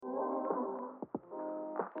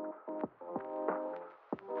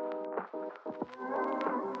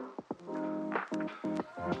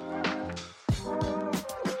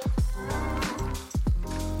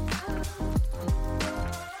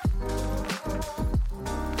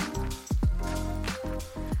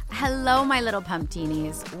Hello, my little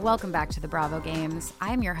pumptinis. Welcome back to the Bravo Games.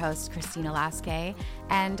 I'm your host, Christina Lasque,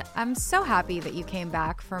 and I'm so happy that you came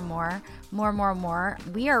back for more.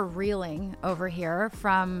 We are reeling over here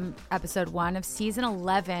from episode 1 of season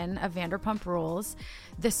 11 of Vanderpump Rules.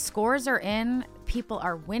 The scores are in. People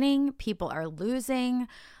are winning. People are losing.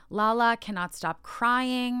 Lala cannot stop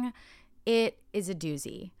crying. It is a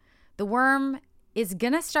doozy. The worm is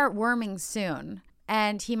gonna start worming soon.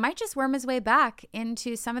 And he might just worm his way back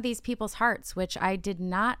into some of these people's hearts, which I did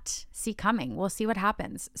not see coming. We'll see what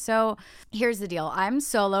happens. So here's the deal. I'm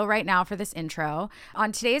solo right now for this intro.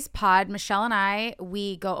 On today's pod, Michelle and I,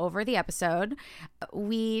 we go over the episode.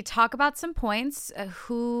 We talk about some points,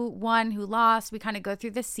 who won, who lost. We kind of go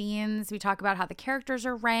through the scenes. We talk about how the characters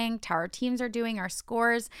are ranked, how our teams are doing, our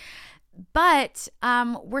scores. But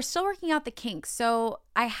we're still working out the kinks. So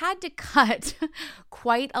I had to cut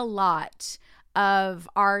quite a lot of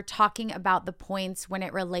our talking about the points when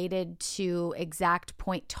it related to exact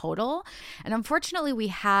point total. And unfortunately, we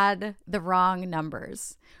had the wrong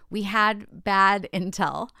numbers. We had bad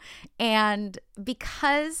intel. And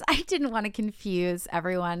because I didn't want to confuse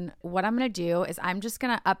everyone, what I'm going to do is I'm just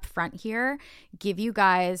going to up front here give you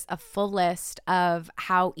guys a full list of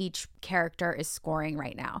how each character is scoring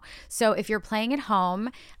right now. So if you're playing at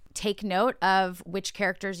home, take note of which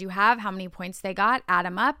characters you have, how many points they got, add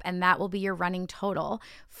them up, and that will be your running total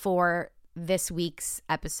for this week's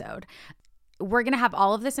episode. We're going to have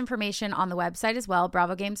all of this information on the website as well,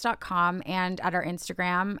 bravogames.com, and at our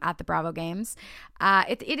Instagram at the Bravo Games.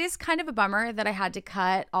 It is kind of a bummer that I had to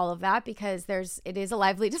cut all of that because it is a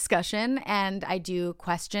lively discussion and I do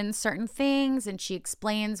question certain things and she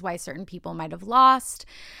explains why certain people might have lost.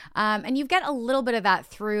 And you get a little bit of that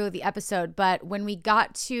through the episode, but when we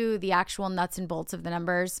got to the actual nuts and bolts of the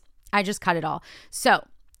numbers, I just cut it all. So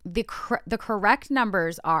the correct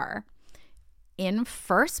numbers are: in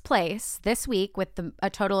first place this week with a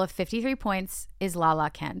total of 53 points is Lala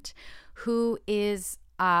Kent, who is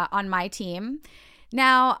on my team.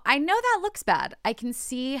 Now, I know that looks bad. I can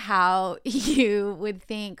see how you would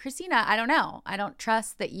think, Christina, I don't know. I don't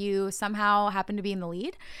trust that you somehow happen to be in the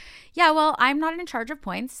lead. Yeah, well, I'm not in charge of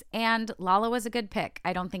points, and Lala was a good pick.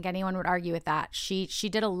 I don't think anyone would argue with that. She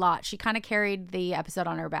did a lot. She kind of carried the episode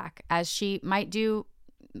on her back, as she might do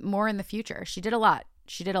more in the future. She did a lot.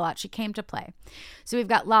 She came to play. So we've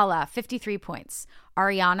got Lala, 53 points.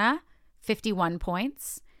 Ariana, 51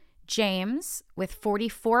 points. James with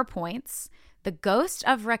 44 points. The ghost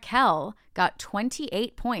of Raquel got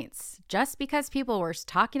 28 points just because people were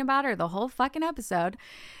talking about her the whole fucking episode.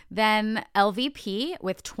 Then LVP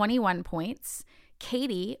with 21 points.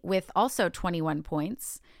 Katie with also 21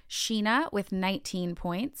 points. Sheena with 19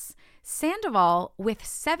 points. Sandoval with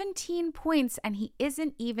 17 points, and he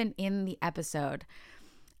isn't even in the episode.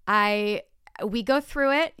 We go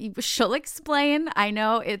through it. She'll explain. I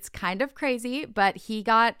know it's kind of crazy, but he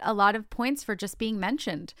got a lot of points for just being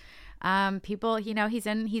mentioned. People, he's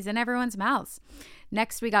in everyone's mouths.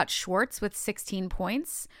 Next, we got Schwartz with 16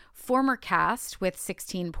 points. Former cast with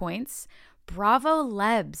 16 points. Bravo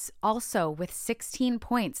Lebs also with 16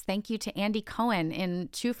 points. Thank you to Andy Cohen in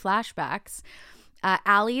 2 flashbacks.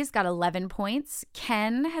 Allie's got 11 points.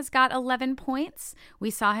 Ken has got 11 points.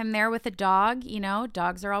 We saw him there with a dog.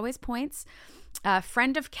 Dogs are always points.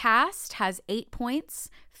 Friend of cast has 8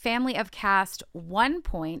 points. Family of cast, 1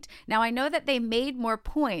 point. Now, I know that they made more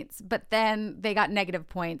points, but then they got negative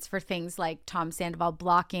points for things like Tom Sandoval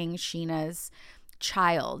blocking Sheena's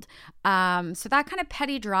child. So that kind of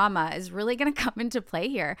petty drama is really going to come into play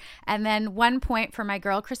here. And then 1 point for my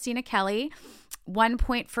girl, Christina Kelly. 1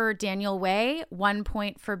 point for Daniel Way, 1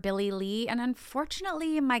 point for Billy Lee, and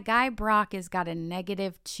unfortunately, my guy Brock has got a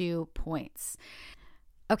 -2 points.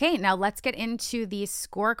 Okay, now let's get into the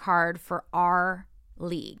scorecard for our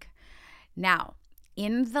league. Now,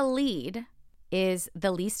 in the lead is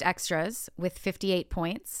the Least Extras with 58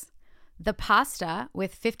 points, The Pasta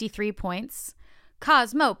with 53 points,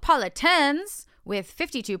 Cosmopolitans with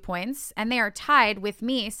 52 points, and they are tied with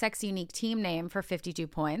me, Sexy Unique Team Name, for 52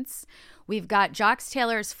 points. We've got Jox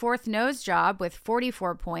Taylor's Fourth Nose Job with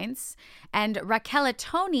 44 points, and Raquel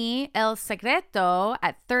Tony El Secreto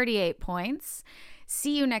at 38 points.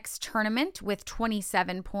 See You Next Tournament with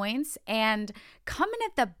 27 points. And coming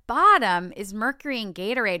at the bottom is Mercury and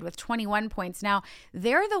Gatorade with 21 points. Now,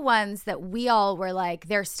 they're the ones that we all were like,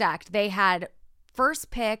 they're stacked. They had first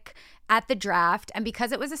pick at the draft, and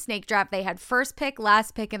because it was a snake draft, they had first pick,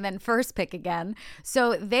 last pick, and then first pick again.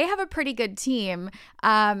 So they have a pretty good team,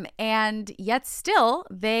 and yet still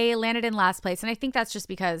they landed in last place. And I think that's just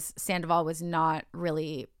because Sandoval was not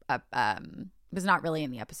really in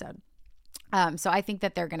the episode. So I think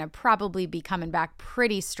that they're going to probably be coming back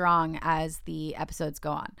pretty strong as the episodes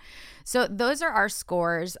go on. So those are our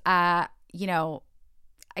scores. I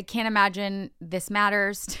can't imagine this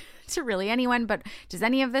matters to really anyone, but does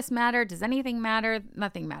any of this matter? Does anything matter?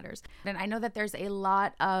 Nothing matters. And I know that there's a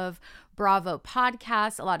lot of Bravo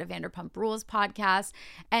podcasts, a lot of Vanderpump Rules podcasts,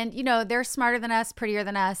 and they're smarter than us, prettier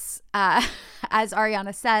than us, as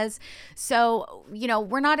Ariana says. So,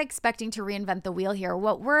 we're not expecting to reinvent the wheel here.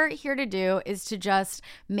 What we're here to do is to just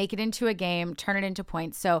make it into a game, turn it into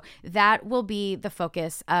points. So that will be the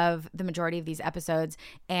focus of the majority of these episodes.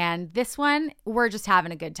 And this one, we're just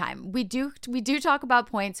having a good time. We do talk about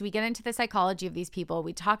points. We get into the psychology of these people.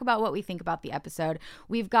 We talk about what we think about the episode.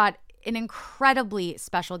 We've got an incredibly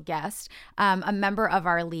special guest, a member of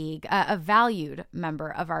our league, a valued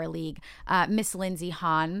member of our league, Miss Lindsey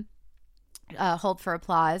Hahn. Hold for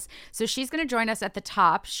applause. So she's going to join us at the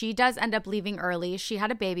top. She does end up leaving early. She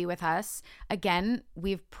had a baby with us. Again,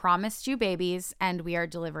 we've promised you babies, and we are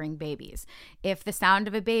delivering babies. If the sound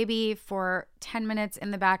of a baby for 10 minutes in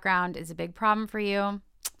the background is a big problem for you,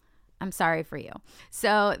 I'm sorry for you.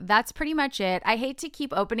 So that's pretty much it. I hate to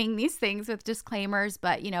keep opening these things with disclaimers,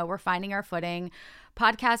 but we're finding our footing.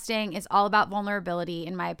 Podcasting is all about vulnerability,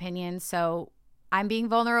 in my opinion. So I'm being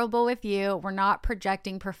vulnerable with you. We're not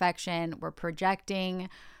projecting perfection. We're projecting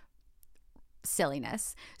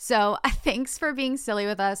silliness. So thanks for being silly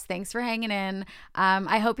with us. Thanks for hanging in.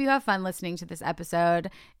 I hope you have fun listening to this episode.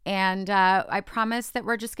 And I promise that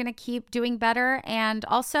we're just going to keep doing better. And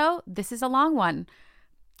also, this is a long one.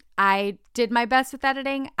 I did my best with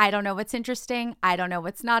editing. I don't know what's interesting. I don't know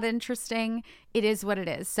what's not interesting. It is what it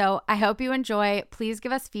is. So I hope you enjoy. Please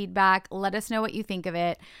give us feedback. Let us know what you think of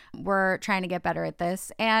it. We're trying to get better at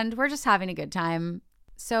this, and we're just having a good time.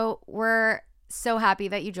 So we're so happy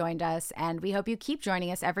that you joined us, and we hope you keep joining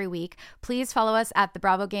us every week. Please follow us at The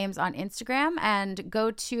Bravo Games on Instagram, and go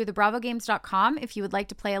to thebravogames.com if you would like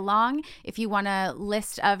to play along, if you want a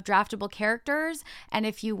list of draftable characters, and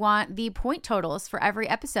if you want the point totals for every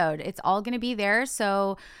episode. It's all going to be there.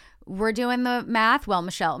 So we're doing the math. Well,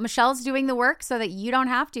 Michelle's doing the work so that you don't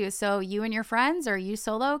have to. So you and your friends, or you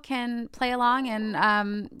solo, can play along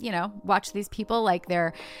and, watch these people like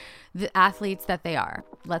they're the athletes that they are.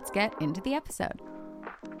 Let's get into the episode.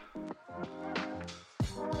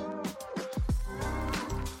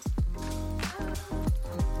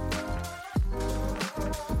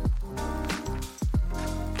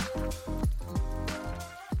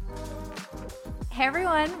 Hey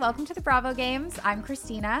everyone, welcome to the Bravo Games. I'm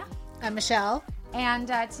Christina. I'm Michelle. And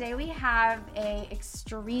today we have a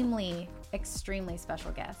extremely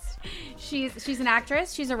special guest. She's an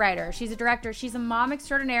actress, she's a writer, she's a director, she's a mom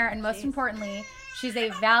extraordinaire, and most importantly, she's a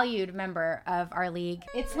valued member of our league.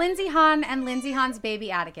 It's Lindsey Hahn and Lindsey Hahn's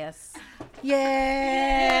baby Atticus.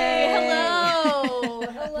 Yay! Hello!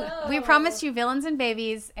 Hello! We promised you villains and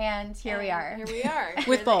babies, and here we are. Here we are.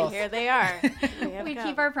 With both. Here they are. We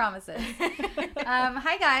keep our promises.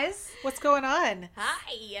 Hi, guys. What's going on?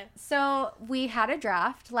 Hi! So we had a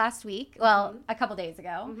draft last week, well, a couple days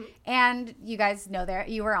ago, and you guys know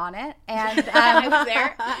you were on it, and I was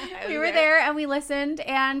there. We were there, and we listened,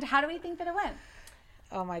 and how do we think that it went?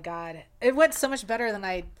 Oh my God. It went so much better than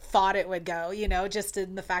I thought it would go, just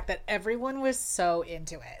in the fact that everyone was so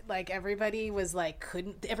into it. Like everybody was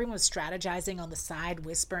everyone was strategizing on the side,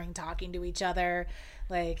 whispering, talking to each other.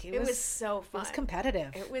 Like it was so fun. It was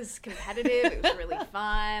competitive. It was really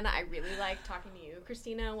fun. I really liked talking to you,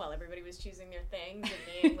 Christina, while everybody was choosing their things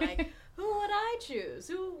and being like, who would I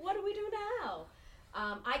choose? What do we do now?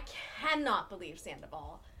 I cannot believe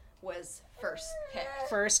Sandoval was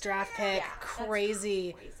first draft pick. Yeah,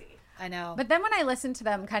 crazy. I know. But then when I listened to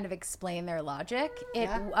them kind of explain their logic,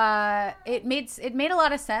 it made a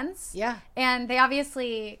lot of sense. Yeah. And they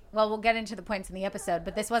obviously, we'll get into the points in the episode,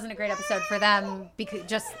 but this wasn't a great episode for them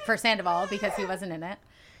just for Sandoval because he wasn't in it.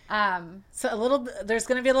 So there's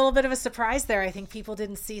going to be a little bit of a surprise there. I think people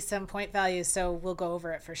didn't see some point values, so we'll go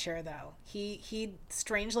over it for sure, though. He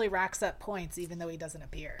strangely racks up points even though he doesn't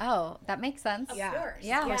appear. Oh, that makes sense. Of course.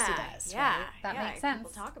 Yeah. Of course he does. Yeah. Right? That makes sense.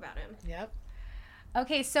 People talk about him. Yep.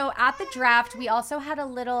 Okay, so at the draft, we also had a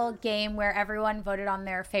little game where everyone voted on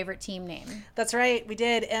their favorite team name. That's right, we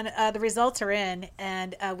did, and the results are in,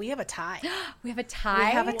 and we have a tie. We have a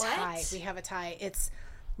tie? We have a tie. It's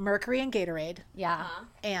Mercury and Gatorade. Yeah.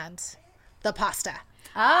 And the pasta.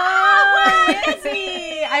 Oh,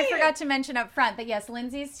 Lindsey! I forgot to mention up front that yes,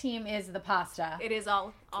 Lindsey's team is the pasta. It is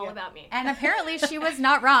all about me. And apparently she was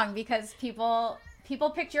not wrong because people People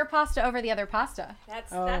picked your pasta over the other pasta.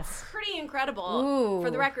 That's pretty incredible. Ooh. For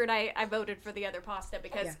the record, I voted for the other pasta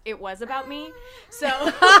because it was about me. So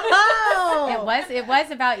It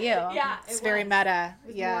was about you. yeah, It's very meta. It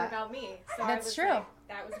was Yeah. more about me. So That's true.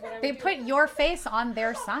 That was what I They was put doing. your face on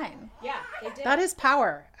their sign. Yeah, they did. That is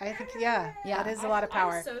power. I think, Yeah. that is a lot of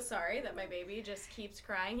power. I'm so sorry that my baby just keeps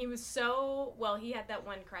crying. He was he had that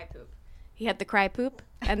one cry poop. He had the cry poop,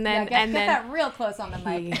 and then Get that real close on the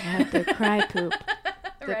mic. he had the cry poop.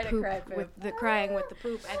 Right, a cry poop. With the crying with the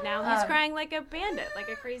poop, and now he's crying like a bandit, like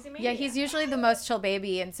a crazy maniac. Yeah, he's usually the most chill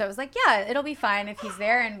baby, and so it was like, yeah, it'll be fine if he's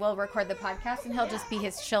there, and we'll record the podcast, and he'll just be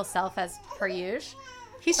his chill self as per usual.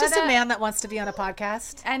 He's just a man that wants to be on a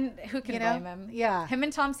podcast. And who can blame him? Yeah. Him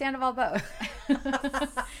and Tom Sandoval both.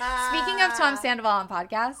 Speaking of Tom Sandoval on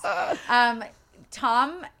podcasts,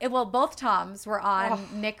 both Toms were on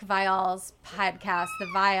Nick Viall's podcast,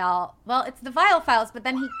 it's the Viall Files, but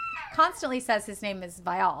then he constantly says his name is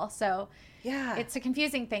Viall, so Yeah. it's a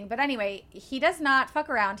confusing thing. But anyway, he does not fuck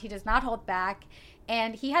around. He does not hold back.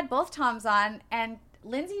 And he had both Toms on, and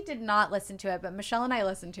Lindsay did not listen to it, but Michelle and I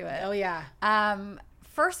listened to it. Oh, yeah.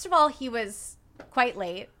 First of all, he was quite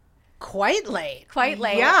late. Quite late.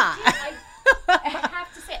 Yeah. I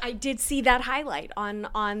have to say, I did see that highlight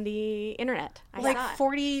on the internet. I Like saw it.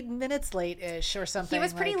 40 minutes late-ish or something. He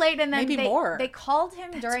was pretty like, late, and then maybe more. they called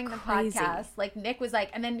him during the crazy. podcast. Like, Nick was like,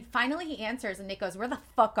 and then finally he answers, and Nick goes, "Where the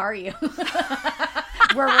fuck are you?"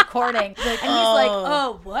 We're recording. And he's like,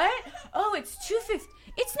 "Oh, what? Oh, it's 2:15.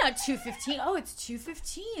 It's not 2:15. Oh, it's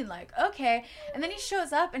 2:15. Like, okay." And then he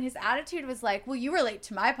shows up, and his attitude was like, "Well, you were late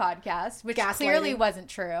to my podcast," which clearly Gaslighting. wasn't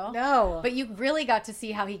true. No. But you really got to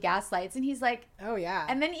see how he gaslights. And he's like, Oh, yeah.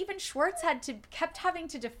 and then even Schwartz kept having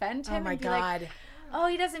to defend him. Oh, my and be like, God. "Oh,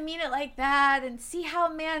 he doesn't mean it like that." And see how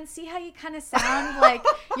you kind of sound like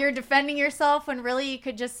you're defending yourself when really you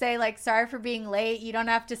could just say, like, "Sorry for being late." You don't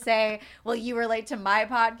have to say, "Well, you were late to my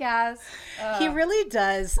podcast." He really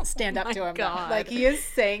does stand up to him. though. God. Like, he is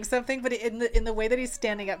saying something, but in the way that he's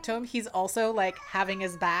standing up to him, he's also like having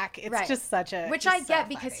his back. It's Right. just such a Which it's I so get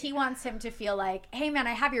because funny. he wants him to feel like, "Hey, man,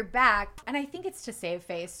 I have your back." And I think it's to save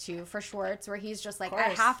face, too, for Schwartz, where he's just like, "I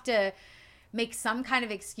course. have to make some kind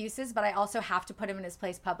of excuses, but I also have to put him in his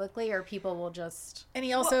place publicly, or people will just..." And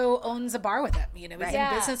he also owns a bar with him. You know, he's Yeah.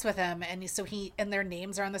 in business with him, and so and their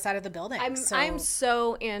names are on the side of the building. I'm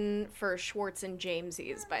so in for Schwartz and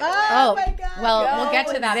Jamesies, by the way. Oh, my God. well, we'll get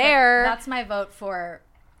to Go that. but there. That's my vote for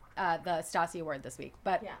the Stassi Award this week.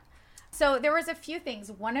 But Yeah. so there was a few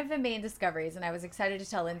things. One of the main discoveries, and I was excited to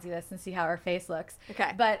tell Lindsay this and see how her face looks.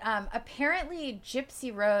 Okay. But apparently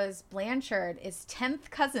Gypsy Rose Blanchard is 10th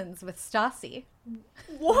cousins with Stassi.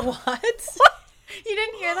 What? You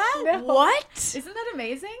didn't hear that? What? Isn't that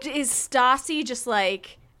amazing? Is Stassi just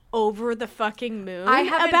like over the fucking moon I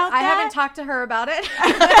haven't about that? haven't talked to her about it.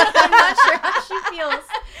 I'm not sure how she feels.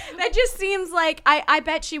 That just seems like I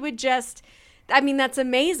bet she would just. I mean, that's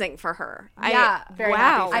amazing for her. Yeah. Very wow.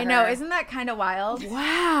 happy for I know. her. Isn't that kind of wild?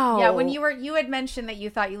 Wow. Yeah, when you had mentioned that you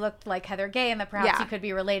thought you looked like Heather Gay and that perhaps Yeah. you could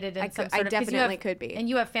be related in some I sort of... 'cause you definitely have- could be. And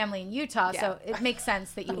you have family in Utah, so Yeah. it makes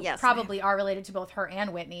sense that you Yes. probably are related to both her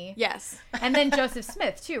and Whitney. Yes. And then Joseph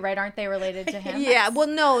Smith, too, right? Aren't they related to him? Yeah. Well,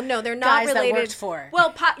 no, they're not Guys that related. worked for.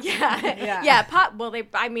 Well, yeah, Yeah. yeah. Well,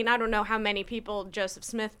 I mean, I don't know how many people Joseph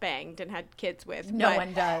Smith banged and had kids with. No but-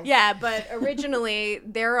 one does. Yeah, but originally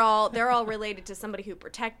they're all related to somebody who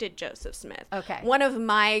protected Joseph Smith. Okay. One of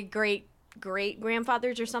my great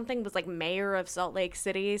grandfathers or something was like mayor of Salt Lake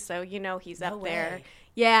City, so he's up there. way.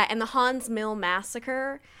 Yeah, and the Hans Mill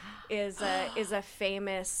massacre is a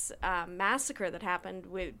famous massacre that happened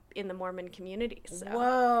in the Mormon community. So.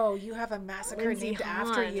 Whoa, you have a massacre Lindsay named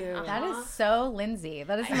after Hahn. you. That is so Lindsay.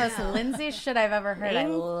 That is the most Lindsay shit I've ever heard. I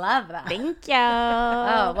love that. Thank you.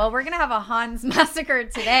 Oh, well, we're going to have a Hans massacre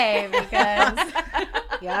today because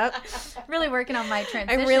Yep. really working on my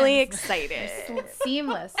transitions. I'm really excited.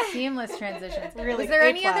 Seamless transitions. Really Was there A+.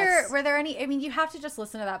 any were there any, I mean, you have to just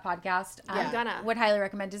listen to that podcast. I'm gonna. Would highly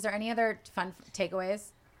recommend. Is there any other fun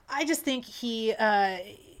takeaways? I just think he's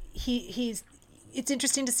it's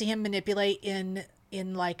interesting to see him manipulate in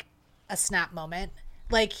like a snap moment.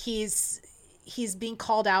 Like he's being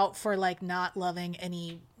called out for like not wanting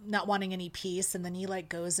any peace, and then he like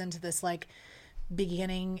goes into this like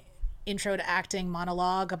beginning intro to acting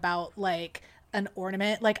monologue about like an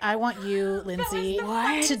ornament. Like I want you, Lindsay,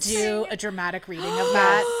 to do a dramatic reading of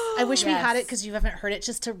that I wish we had it Yes. because you haven't heard it,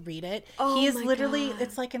 just to read it. Oh He is my literally, God.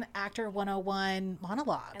 it's like an actor 101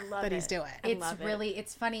 monologue I love that he's it. doing. I It's love it. really,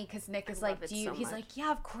 it's funny because Nick is love like, it do you, so he's much. like,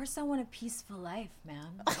 yeah, of course I want a peaceful life,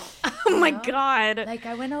 man. Oh my God. Like,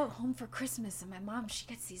 I went out home for Christmas and my mom, she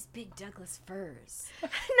gets these big Douglas firs.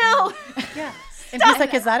 No. Yeah. And he's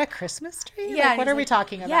like, is that a Christmas tree? Yeah, Like, what he's are we like,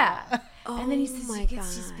 talking about? Yeah. And then he Oh says my he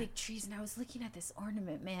gets these God. big trees, and I was looking at this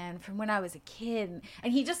ornament, man, from when I was a kid,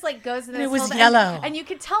 and he just like goes in And this it was whole- yellow. and you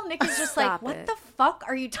could tell Nick is just like, Stop what it. the fuck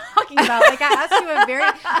are you talking about? Like, I asked you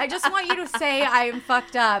I just want you to say I am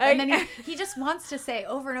fucked up, and then he just wants to say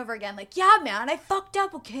over and over again, like, yeah, man, I fucked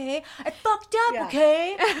up, okay, I fucked up, Yeah.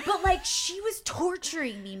 okay, but like she was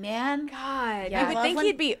torturing me, man. God, Yeah. you I would love think when-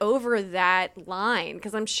 he'd be over that line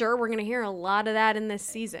because I'm sure we're gonna hear a lot of that in this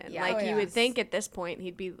season. Yeah. Like Oh, you would yes. think at this point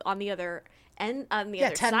he'd be on the other end, on the Yeah,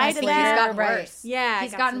 other 10 side months of later, that. He's gotten right. worse. Yeah,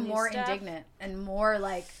 he's got gotten some new more stuff. indignant and more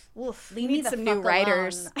like, Oof, leave we me need the some fuck new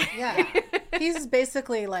writers. alone. Yeah. He's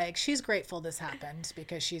basically like, she's grateful this happened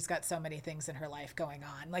because she's got so many things in her life going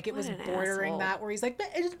on. Like, it What was an bordering asshole. that where he's like,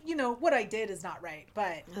 but, you know, what I did is not right.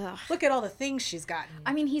 But Ugh. look at all the things she's gotten.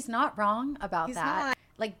 I mean, he's not wrong about He's that. not.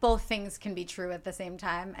 Like, both things can be true at the same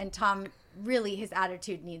time. And Tom, really, his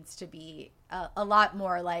attitude needs to be a lot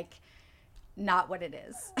more like not what it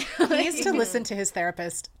is. He needs to listen to his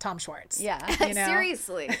therapist, Tom Schwartz. Yeah. You know?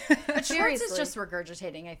 Seriously, But Schwartz seriously. is just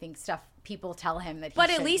regurgitating, I think, stuff people tell him that he But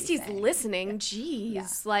at shouldn't least be he's saying. listening.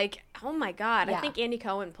 Jeez. Like, oh my God. Yeah. I think Andy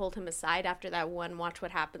Cohen pulled him aside after that one Watch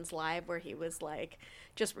What Happens Live where he was like,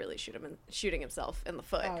 just really shooting himself in the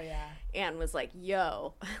foot. Oh, yeah. And was like,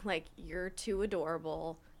 yo, like, you're too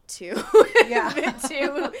adorable to, Yeah.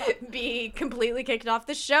 to be completely kicked off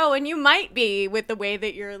the show. And you might be with the way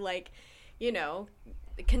that you're like, you know,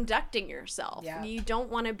 conducting yourself. Yeah. You don't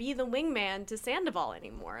want to be the wingman to Sandoval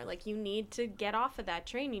anymore. Like, you need to get off of that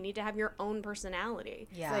train. You need to have your own personality.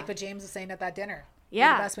 Yeah. It's like what James was saying at that dinner. Yeah.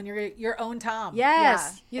 You're the best when you're your own Tom. Yeah.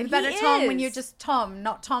 Yes. You're the And better he Tom when is. you're just Tom,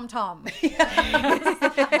 not Tom.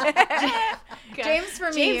 James, for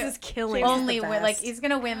me, James is killing only the win, like, best. he's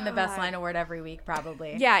going to win the best God. line award every week,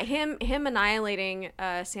 probably. Yeah, him annihilating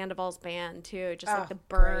Sandoval's band too, just like Oh, the great.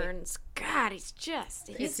 burns. God, he's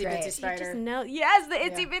Itsy great. Bitsy he Spider. just know. Yes, the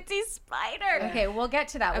itsy bitsy spider. Okay, we'll get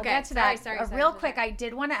to that. We'll Okay, get to sorry, that. sorry, Real sorry. quick, I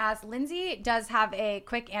did want to ask, Lindsay does have a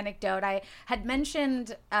quick anecdote. I had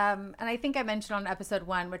mentioned, and I think I mentioned on episode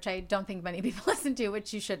 1, which I don't think many people listen to,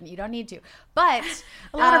 which you shouldn't. You don't need to. But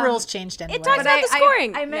A lot of rules changed anyway. talks but about the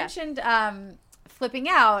scoring. I Yeah. mentioned flipping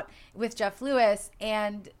out with Jeff Lewis,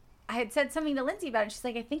 and I had said something to Lindsay about it. She's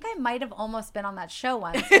like, I think I might have almost been on that show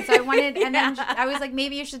once. And so I wanted, and then I was like,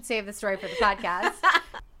 maybe you should save the story for the podcast.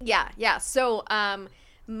 Yeah. So,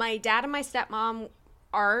 my dad and my stepmom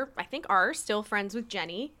are still friends with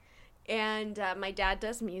Jenny, and my dad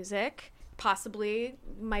does music. Possibly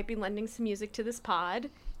might be lending some music to this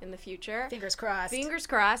pod in the future. Fingers crossed. Fingers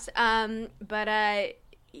crossed. But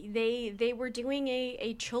they were doing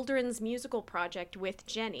a children's musical project with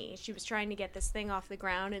Jenny. She was trying to get this thing off the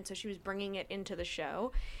ground, and so she was bringing it into the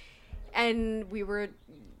show. And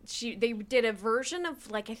they did a version of,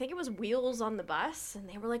 like, I think it was Wheels on the Bus, and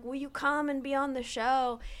they were like, will you come and be on the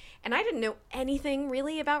show? And I didn't know anything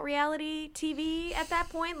really about reality TV at that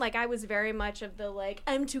point. Like, I was very much of the, like,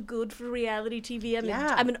 I'm too good for reality TV.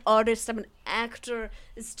 I'm an artist. I'm an actor.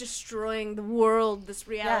 It's destroying the world, this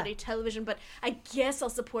reality television. But I guess I'll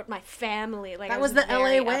support my family. Like, That I was the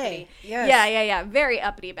very LA way. uppity. Yes. Yeah. Very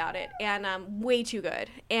uppity about it. And way too good.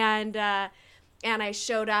 And I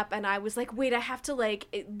showed up and I was like, wait, I have to,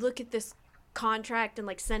 like, look at this contract and,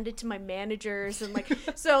 like, send it to my managers. And, like,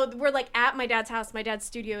 so we're, like, at my dad's house. My dad's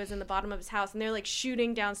studio is in the bottom of his house, and they're, like,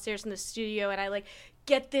 shooting downstairs in the studio. And I, like,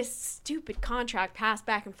 get this stupid contract passed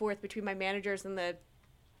back and forth between my managers and the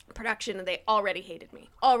production, and they already hated me.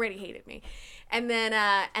 And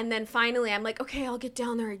then finally I'm like, okay, I'll get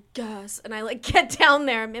down there, I guess. And I, like, get down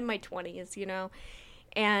there. I'm in my 20s, you know,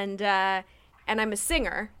 and I'm a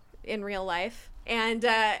singer in real life. And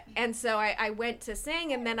so I went to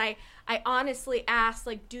sing, and then I honestly asked,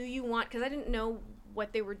 like, do you want, because I didn't know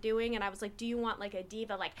what they were doing, and I was like, do you want, like, a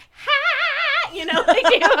diva, like, ha, you know, like,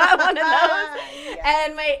 do you want one of those?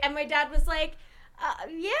 And my dad was like,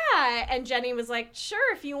 yeah. And Jenny was like,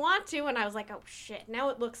 sure, if you want to. And I was like, oh shit, now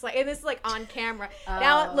it looks like, and this is, like, on camera,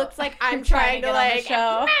 now it looks like I'm trying to, get on the like,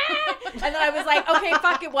 show. and then I was like, okay,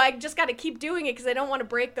 fuck it, well, I just gotta keep doing it because I don't want to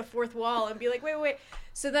break the fourth wall and be like, wait.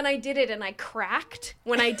 So then I did it, and I cracked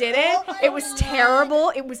when I did it. It was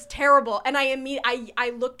terrible. And I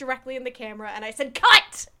looked directly in the camera, and I said,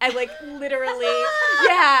 cut! I, like, literally,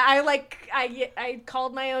 I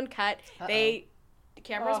called my own cut. The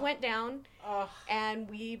cameras went down, and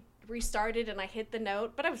we restarted and I hit the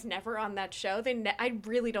note, but I was never on that show. I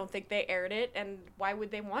really don't think they aired it, and why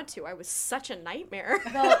would they want to? I was such a nightmare.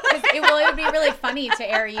 Well, it would be really funny to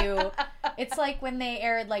air you. It's like when they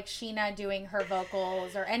aired like Sheena doing her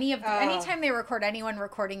vocals, or anytime they record anyone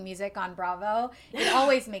recording music on Bravo, it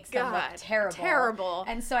always makes them look terrible.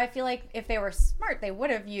 And so I feel like if they were smart, they would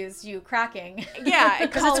have used you cracking. Yeah,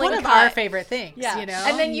 because it's one of our favorite things. Yeah. You know,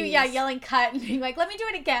 and then you yelling cut and being like, "Let me do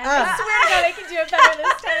it again." I swear to God, I can do it better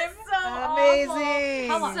this time. So amazing.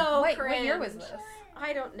 How long? So what year was this?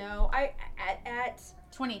 I don't know. At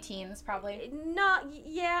 20 teens probably. Not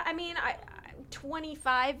yeah. I mean, I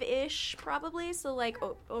 25-ish probably. So like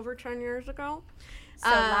over 10 years ago. So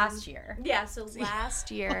last year. Yeah, so last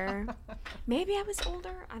year. Maybe I was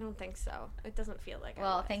older. I don't think so. It doesn't feel like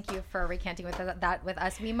Well, thank you for recanting that with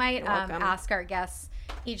us. We might ask our guests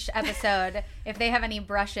each episode if they have any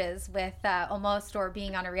brushes with Almost or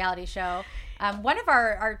being on a reality show. One of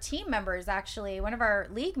our team members, actually, one of our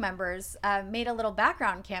league members, made a little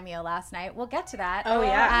background cameo last night. We'll get to that. Oh,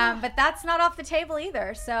 yeah. But that's not off the table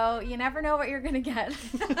either, so you never know what you're going to get.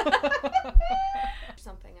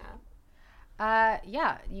 Something up.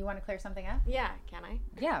 Yeah. You want to clear something up? Yeah, can I?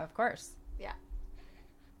 Yeah, of course. Yeah.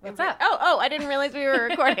 What's up? Oh, I didn't realize we were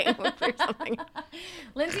recording. We'll clear something up.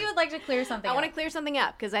 Lindsay would like to clear something up. I want to clear something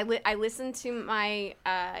up because I listened to my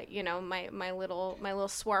my little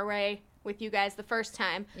soiree with you guys the first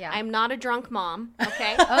time. Yeah. I'm not a drunk mom,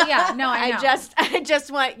 okay? Oh yeah, no, I know. I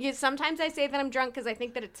just want you. Sometimes I say that I'm drunk because I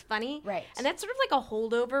think that it's funny, right? And that's sort of like a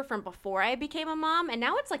holdover from before I became a mom, and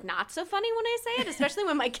now it's like not so funny when I say it, especially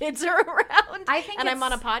when my kids are around. I'm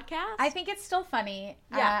on a podcast. I think it's still funny.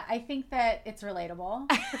 Yeah. I think that it's relatable.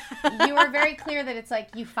 You were very clear that it's like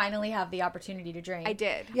you finally have the opportunity to drink. I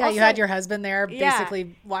did. Yeah, Also, you had your husband there,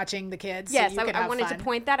 basically watching the kids. Yes, so I wanted to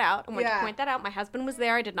point that out. My husband was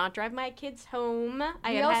there. I did not drive my kids home.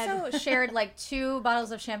 We also shared like 2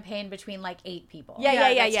 bottles of champagne between like 8 people.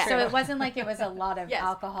 Yeah. So it wasn't like it was a lot of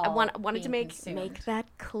alcohol. I wanted to make that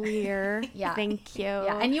clear. Yeah. Thank you.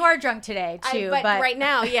 Yeah, and you are drunk today too. But right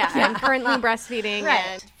now, I'm currently breastfeeding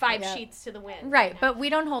and 5 Yeah. sheets to the wind. Right, but we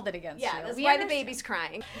don't hold it against you. Yeah, that's why the baby's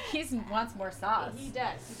crying. He wants more sauce. He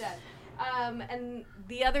does. And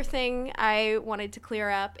the other thing I wanted to clear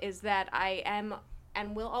up is that I am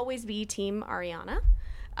and will always be Team Ariana.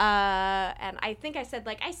 And I think I said,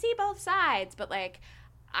 like, I see both sides, but, like,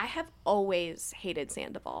 I have always hated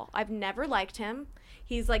Sandoval. I've never liked him.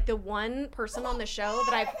 He's, like, the one person on the show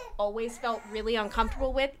that I've always felt really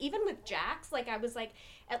uncomfortable with. Even with Jax, like, I was like,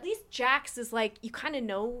 at least Jax is, like, you kind of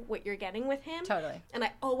know what you're getting with him. Totally. And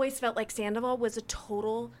I always felt like Sandoval was a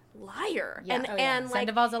total liar. Yeah. And like,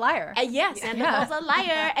 Sandoval's a liar. Yes, Sandoval's a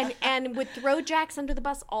liar. And would throw Jax under the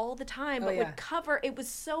bus all the time, but would cover. It was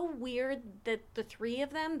so weird that the 3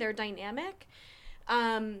 of them, their dynamic,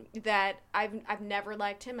 that I've never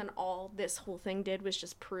liked him, and all this whole thing did was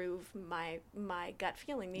just prove my gut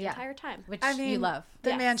feeling the entire time. Which you love.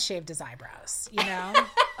 The man shaved his eyebrows, you know?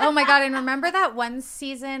 Oh my God. And remember that one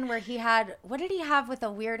season where he had, what did he have with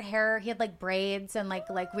the weird hair? He had like braids and like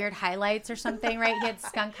weird highlights or something, right? He had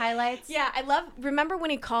skunk highlights. Yeah, remember when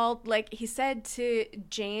he called, like, he said to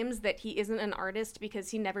James that he isn't an artist because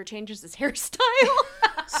he never changes his hairstyle.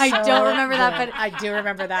 I don't remember that, but I do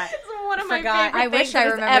remember that. It's one of my favorite I wish I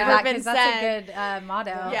remember that because that's a good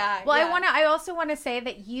motto. Yeah. Well, I also want to say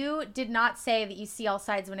that you did not say that you see all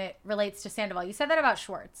sides when it relates to Sandoval. You said that about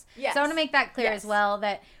Schwartz. Yes. So I want to make that clear as well,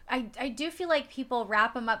 that I do feel like people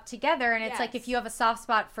wrap them up together, and it's like if you have a soft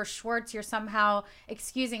spot for Schwartz, you're somehow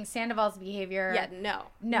excusing Sandoval's behavior. Yeah, no,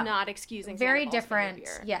 not excusing. Very Sandoval's different.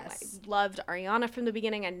 behavior. Yes, I loved Ariana from the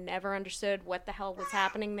beginning. I never understood what the hell was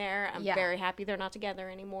happening there. I'm very happy they're not together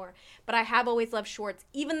anymore. But I have always loved Schwartz,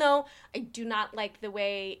 even though I do not like the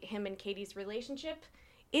way him and Katie's relationship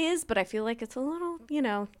is, but I feel like it's a little,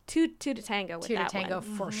 two to tango with that one. 2 to tango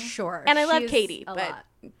for sure. And I love Katie, but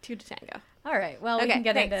 2 to tango. All right. Well, we can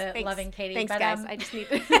get into loving Katie. Thanks, guys. I just need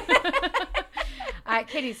to...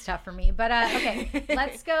 Katie's tough for me. But, okay.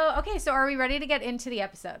 Let's go. Okay, so are we ready to get into the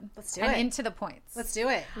episode? Let's do it. And into the points. Let's do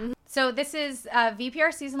it. Mm-hmm. So this is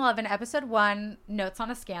VPR Season 11, Episode 1, Notes on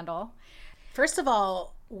a Scandal. First of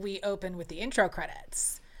all, we open with the intro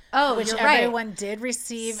credits. Oh, which everyone did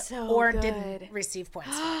receive didn't receive points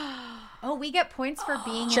for. Oh, we get points for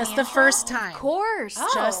being just the first time. Of course.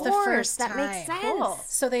 Just the first time. That makes sense. Cool.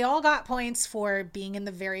 So they all got points for being in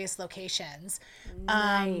the various locations.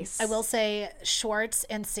 Nice. I will say Schwartz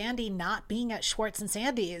and Sandy not being at Schwartz and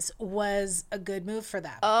Sandy's was a good move for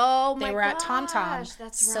them. Oh my gosh. They were at Tom Tom. That's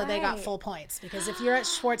right. So they got full points. Because if you're at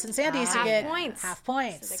Schwartz and Sandy's, you get half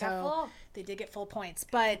points. So they got full. They did get full points.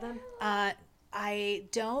 But I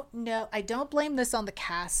don't know. I don't blame this on the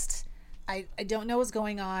cast. I don't know what's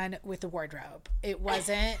going on with the wardrobe. It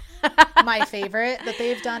wasn't my favorite that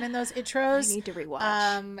they've done in those intros. I need to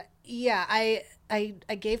rewatch. Yeah,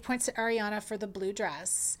 I gave points to Ariana for the blue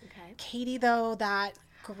dress. Okay. Katie, though, that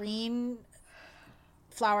green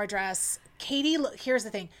flower dress. Katie, here's the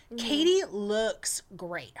thing. Katie looks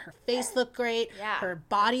great. Her face looked great. Yeah. Her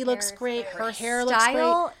body looks great. Her hair looks great.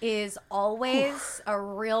 Style is always a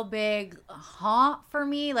real big for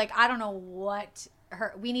me. Like, I don't know what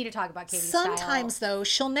we need to talk about Katie's Sometimes style. though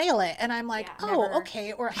she'll nail it and I'm like, never.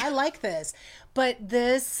 okay, or I like this. But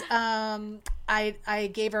this I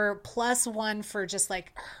gave her +1 for just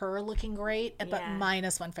like her looking great, but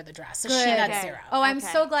 -1 for the dress. So she got 0. Oh, I'm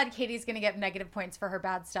so glad Katie's going to get negative points for her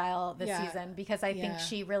bad style this season, because I think Yeah.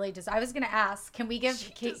 she really does. I was going to ask, can we give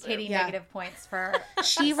Katie negative points for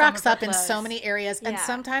She some rocks of her up in clothes? so many areas, and Yeah.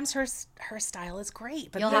 sometimes her style is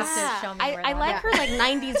great. But You'll this, have to show me where I that like is. her like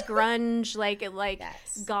 90s grunge, like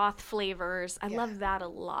Yes. goth flavors. I love that a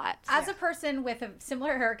lot. As a person with a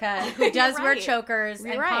similar haircut who does wear right. chokers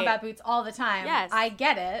You're and right. combat boots all the time, Yes. I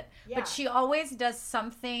get it. Yeah. But she always does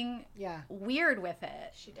something Yeah. weird with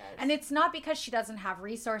it. She does. And it's not because she doesn't have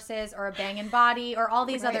resources or a banging body or all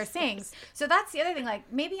these other things. So that's the other thing.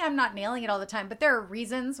 Like, maybe I'm not nailing it all the time, but there are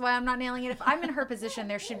reasons why I'm not nailing it. If I'm in her position,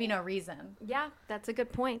 there should be no reason. Yeah, that's a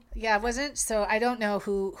good point. Yeah, it wasn't. So I don't know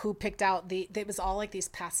who picked out it was all like these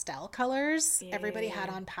pastel colors. Everybody had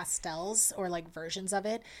on pastels or like versions of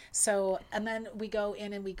it. So, and then we go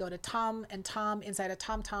in and we go to Tom inside a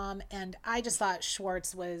Tom, and I just thought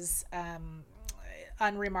Schwartz was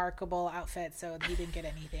unremarkable outfit, so he didn't get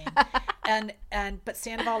anything. But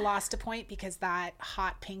Sandoval lost a point because that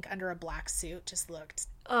hot pink under a black suit just looked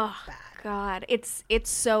Oh bad. God, it's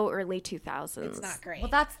so early 2000s. It's not great.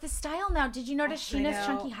 Well, that's the style now. Did you notice Sheena's know.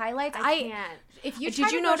 chunky highlights? I can't. If you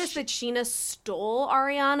Did you notice that Sheena stole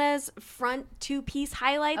Ariana's front 2-piece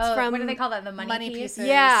highlights from? what do they call that? The money piece? pieces.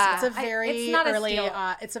 Yeah. It's a very it's not a early.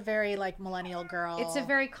 steal. It's a very like millennial girl. It's a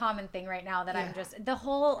very common thing right now that I'm just the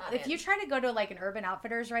whole. If you try to go to like an Urban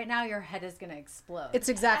Outfitters right now, your head is gonna explode. It's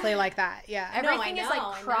exactly like that. Yeah. Everything is know, like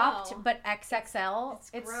I cropped, know. but XXL.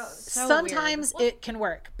 It's gross. so Sometimes weird. it can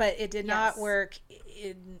work, but it did not work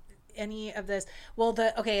in any of this. Well,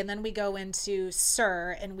 and then we go into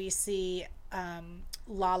Sir and we see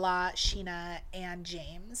Lala, Sheena, and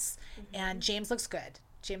James. And James looks good.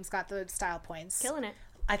 James got the style points. Killing it.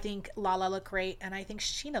 I think Lala looked great, and I think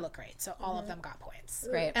Sheena looked great. So all of them got points.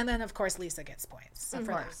 Great. And then, of course, Lisa gets points. Of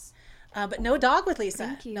for course. that. But no dog with Lisa,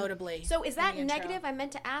 Thank you. notably. So is that in the intro. negative? I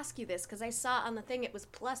meant to ask you this because I saw on the thing it was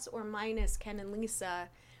plus or minus Ken and Lisa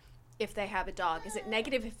if they have a dog. Is it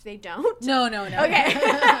negative if they don't? No. Okay.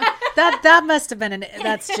 that must have been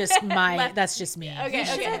that's just that's just me.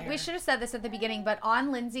 Okay. We should have said this at the beginning, but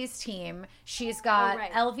on Lindsay's team, she's got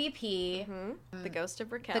right. LVP, The ghost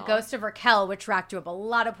of Raquel. the Ghost of Raquel, which racked you up a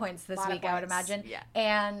lot of points this Lot of week, I would points. imagine. Yeah.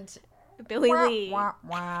 And Billy Lee.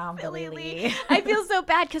 Billy Lee. I feel so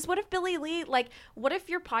bad because what if Billy Lee, what if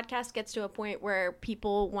your podcast gets to a point where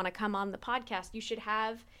people want to come on the podcast? You should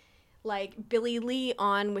have Billy Lee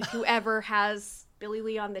on with whoever has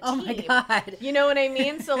BillyLee on the team. Oh my God. You know what I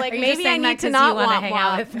mean? So Are you just maybe I saying that need to 'cause not you wanna want hang one.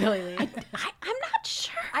 out with Billy Lee? I'm not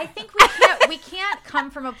sure. I think we can't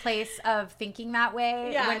come from a place of thinking that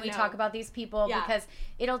way Yeah, when we no. talk about these people Yeah. because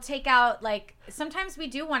it'll take out sometimes we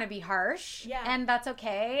do want to be harsh, Yeah. and that's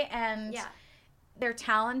okay, and Yeah. they're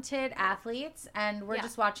talented athletes, and we're Yeah.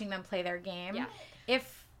 just watching them play their game. Yeah.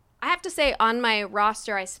 If I have to say, on my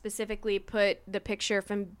roster, I specifically put the picture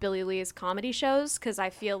from Billy Lee's comedy shows because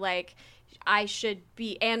I feel like I should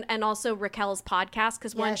be, and also Raquel's podcast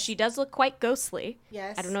because one, Yes. she does look quite ghostly.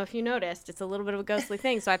 Yes. I don't know if you noticed, it's a little bit of a ghostly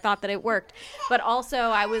thing, so I thought that it worked. But also,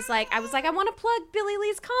 I was like, I want to plug Billy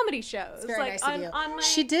Lee's comedy shows. It's very nice of you. On my,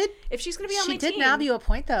 She did. if she's gonna be on my She did team. nab you a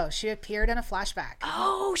point though. She appeared in a flashback.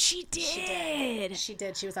 Oh, she did. She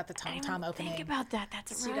did. She was at the Tom opening. Think about that.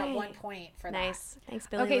 That's She right. got 1 point for that. Nice. Thanks,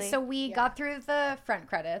 Billy okay, Lee. so we got through the front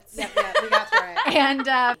credits. Yeah, we got through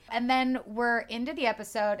it. And then we're into the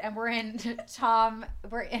episode, and we're in Tom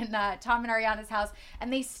and Ariana's house,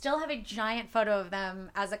 and they still have a giant photo of them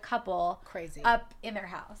as a couple, Crazy. up in their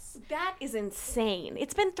house. that is insane.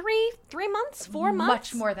 It's been 3 months, 4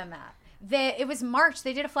 months. Much more than that. It was March.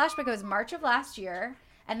 They did a flashback. It was March of last year,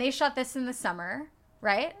 and they shot this in the summer,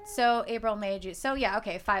 right? So April, May, June. So yeah,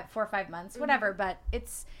 okay, 4 or 5 months, whatever. But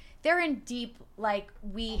they're in deep,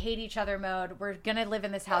 we hate each other mode. We're gonna live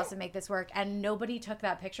in this house and make this work, and nobody took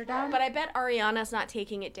that picture down. But I bet Ariana's not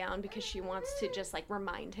taking it down because she wants to just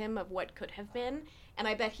remind him of what could have been, and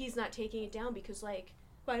I bet he's not taking it down because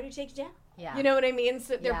why did he take it down? Yeah. You know what I mean?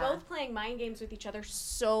 So they're Yeah. both playing mind games with each other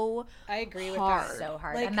so I agree with hard. that. So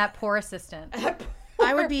hard. Like- and that poor assistant.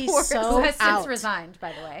 I would be Poor so Who has since out. resigned,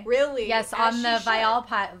 by the way. Really? Yes, As on the she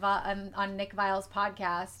should. on Nick Viall's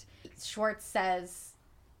podcast, Schwartz says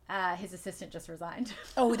his assistant just resigned.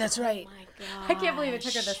 Oh, that's right. My God. I can't believe it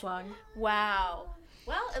took her this long. Wow.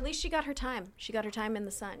 Well, at least she got her time. She got her time in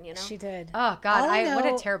the sun, you know? She did. Oh God, All what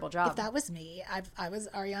a know, terrible job. If that was me, I was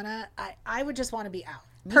Ariana, I would just want to be out.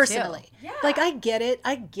 Me Personally. too. Yeah. Like, I get it.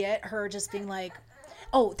 I get her just being like,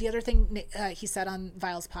 oh, the other thing he said on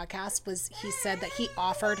Viall's podcast was he said that he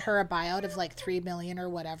offered her a buyout of like $3 million or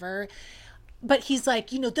whatever. But he's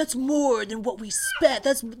like, you know, that's more than what we spent.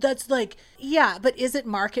 That's like, yeah, but is it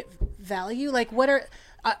market value? Like, what are,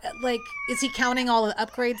 like, is he counting all the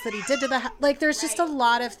upgrades that he did to the, like, there's just a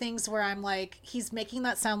lot of things where I'm like, he's making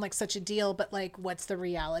that sound like such a deal, but like, what's the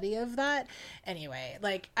reality of that? Anyway,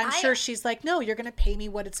 like, I'm sure she's like, no, you're going to pay me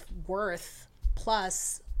what it's worth.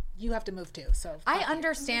 Plus, you have to move too. So I fuck you.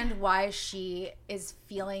 understand why she is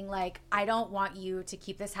feeling like, I don't want you to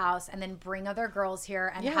keep this house and then bring other girls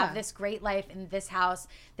here and Yeah. have this great life in this house.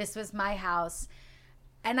 This was my house.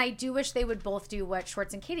 And I do wish they would both do what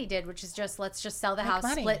Schwartz and Katie did, which is just, let's just sell the house,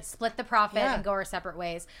 money. split the profit Yeah. and go our separate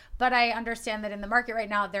ways. But I understand that in the market right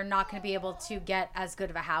now, they're not going to be able to get as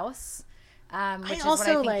good of a house, which is what I also,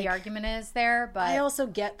 think like, the argument is there. But I also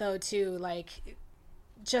get though too, like,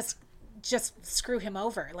 just screw him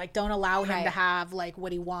over. Like, don't allow him Right. to have like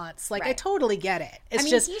what he wants. Like, I Right. totally get it. It's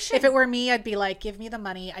mean, just he should- if it were me, I'd be like, give me the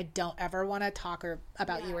money. I don't ever want to talk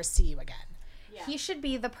about you or see you again. he should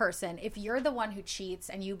be the person. If you're the one who cheats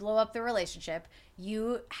and you blow up the relationship,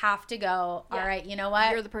 you have to go, all right, you know what?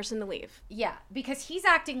 You're the person to leave. Yeah, because he's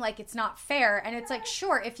acting like it's not fair. And it's like,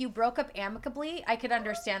 sure, if you broke up amicably, I could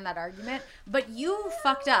understand that argument. But you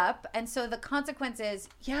fucked up. And so the consequence is,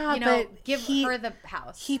 Yeah, you know, but give her the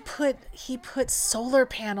house. He put solar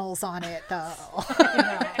panels on it though.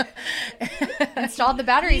 installed the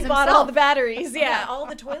batteries Bought himself. all the batteries. Yeah, all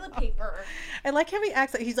the toilet paper. I like how he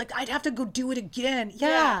acts like he's like, I'd have to go do it again.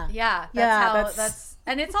 Yeah. Yeah, that's Yeah, how that's-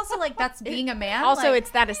 and it's also like that's being a man. Also, like, it's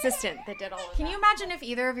that assistant that did all of can that. you imagine if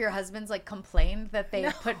either of your husbands like complained that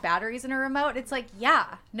they put batteries in a remote? It's like,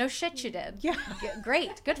 yeah, no shit you did. Yeah.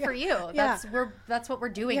 Great. Good for you. Yeah. That's what we're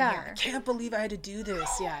doing Yeah, here. can't believe I had to do this.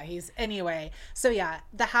 Yeah, anyway. So yeah,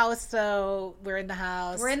 the house though, we're in the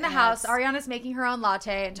house. We're in the and house. it's- Ariana's making her own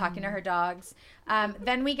latte and talking to her dogs.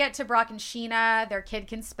 Then we get to Brock and Sheena. Their kid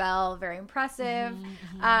can spell. Very impressive.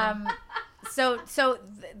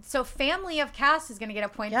 So family of cast is going to get a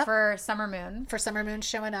point Yep. for Summer Moon. for Summer Moon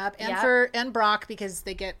showing up, and Yep. and Brock because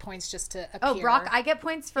they get points just to appear. Oh, Brock! I get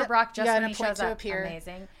points for Brock just Yeah, when and he a point shows to up. appear.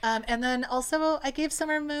 Amazing. And then also I gave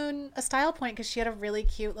Summer Moon a style point because she had a really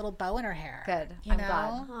cute little bow in her hair. Good. You I'm know?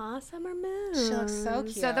 glad. Aw, Summer Moon. She looks so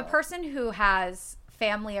cute. So the person who has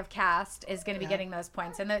family of cast is going to be getting those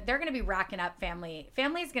points, and they're going to be racking up family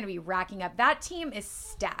is going to be racking up. That team is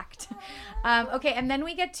stacked. Okay, and then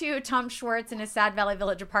we get to Tom Schwartz in his Sad Valley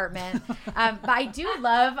Village apartment. But I do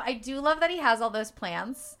love that he has all those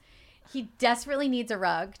plants. He desperately needs a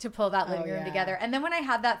rug to pull that living room yeah. together. And then when I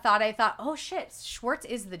had that thought, I thought, oh shit, Schwartz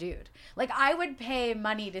is the dude. Like, I would pay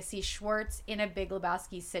money to see Schwartz in a Big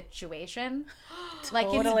Lebowski situation. Like,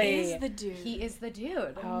 Totally. he is the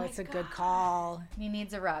dude. Oh, it's a good call. He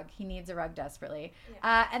needs a rug. He needs a rug desperately.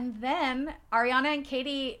 And then Ariana and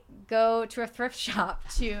Katie go to a thrift shop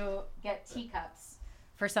to get teacups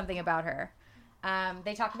for something about her.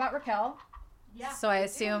 They talk about Raquel. Yeah. So I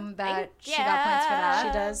assume that she got points for that.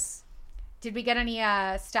 She does. Did we get any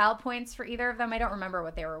style points for either of them? I don't remember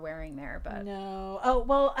what they were wearing there, but No. Oh,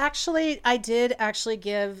 well, actually, I did actually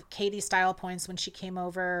give Katie style points when she came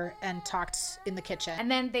over and talked in the kitchen. and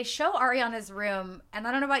then they show Ariana's room, and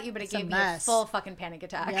I don't know about you, but it a gave me a mess. full fucking panic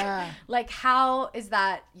attack. Yeah. Like, how is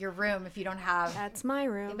that your room if you don't have? That's my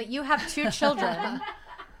room. But you have two children.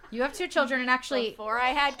 You have two children, and actually, Before I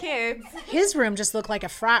had kids. His room just looked like a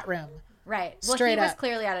frat room. right. Well, Straight he was up.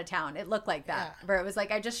 clearly out of town. It looked like that, where it was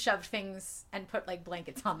like I just shoved things and put like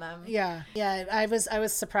blankets on them. Yeah. Yeah. I was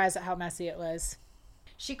surprised at how messy it was.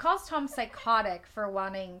 She calls Tom psychotic for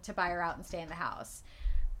wanting to buy her out and stay in the house.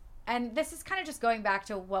 And this is kind of just going back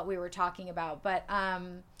to what we were talking about, but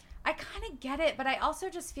I kind of get it, but I also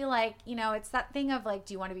just feel like, you know, it's that thing of like,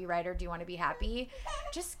 do you want to be right or do you want to be happy?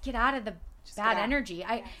 Just get out of the bad energy.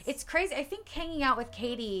 It's crazy. I think hanging out with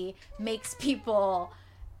Katie makes people,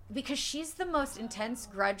 because she's the most intense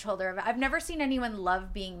grudge holder. I've never seen anyone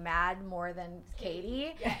love being mad more than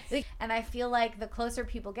Katie. Yes. And I feel like the closer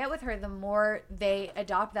people get with her, the more they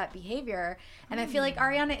adopt that behavior. And I feel like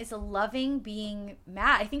Ariana is loving being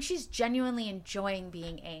mad. I think she's genuinely enjoying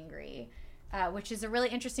being angry. which is a really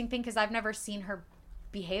interesting thing because I've never seen her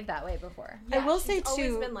behave that way before. I will say she's always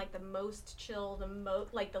too, been like the most chill,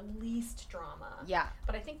 like the least drama. Yeah.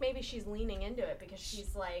 But I think maybe she's leaning into it because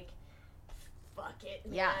she's like, fuck it,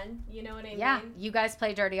 man. Yeah. You know what I mean? Yeah, you guys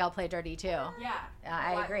play dirty, I'll play dirty too. Yeah.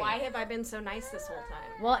 I agree. Why have I been so nice this whole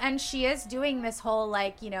time? Well, and she is doing this whole,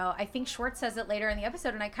 like, you know, I think Schwartz says it later in the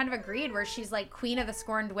episode, and I kind of agreed, where she's like queen of the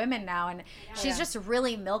scorned women now, and she's just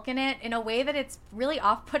really milking it in a way that it's really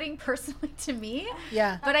off-putting personally to me.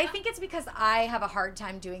 Yeah. But I think it's because I have a hard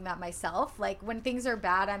time doing that myself. Like, when things are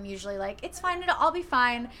bad, I'm usually like, it's fine, I'll be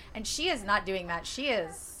fine. And she is not doing that. She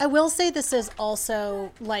is... I will say this is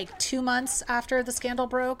also like 2 months after the scandal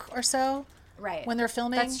broke or so. Right. When they're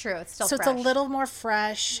filming. That's true. It's still so fresh. it's a little more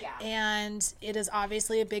fresh, Yeah. and it is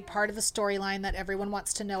obviously a big part of the storyline that everyone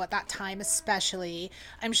wants to know at that time, especially.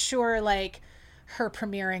 I'm sure like her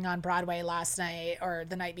premiering on Broadway last night or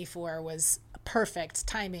the night before was perfect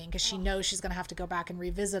timing because she knows she's going to have to go back and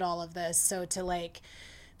revisit all of this. So to like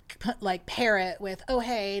pair it with, oh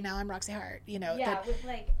hey, now I'm Roxy Hart, you know. Yeah, with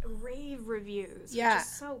like rave reviews. Yeah. Which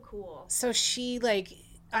is so cool. So she, like,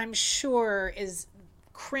 I'm sure is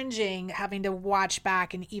cringing having to watch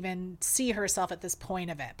back and even see herself at this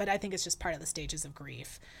point of it. But I think it's just part of the stages of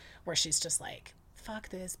grief where she's just like, fuck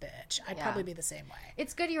this bitch. I'd probably be the same way.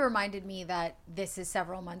 It's good you reminded me that this is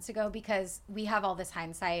several months ago, because we have all this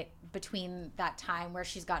hindsight between that time where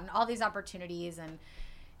she's gotten all these opportunities and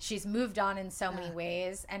she's moved on in so many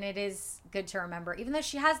ways, and it is good to remember, even though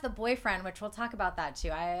she has the boyfriend, which we'll talk about that too.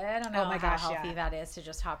 I don't know how healthy that is to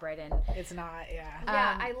just hop right in. It's not, yeah.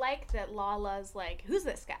 Yeah, I like that Lala's like, who's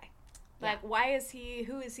this guy? Like, why is he?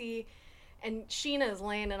 Who is he? And Sheena's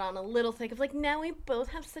laying it on a little thick of like, now we both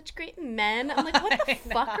have such great men. I'm like, what the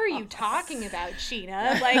fuck are you talking about,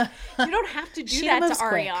 Sheena? Like, you don't have to do Sheena that to moves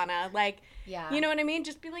quick. Ariana. Like, Yeah. you know what I mean?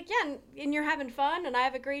 Just be like, yeah, and you're having fun, and I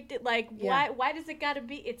have a great day. Like, why does it gotta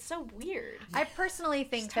be? It's so weird. I personally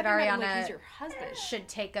think that Talking about him Ariana like he's your husband. should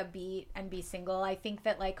take a beat and be single. I think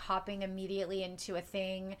that like hopping immediately into a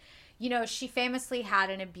thing, you know, she famously had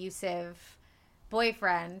an abusive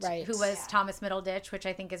boyfriend who was Thomas Middleditch, which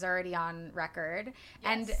I think is already on record.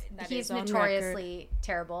 And he's notoriously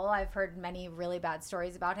terrible. I've heard many really bad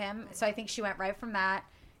stories about him. So I think she went right from that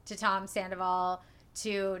to Tom Sandoval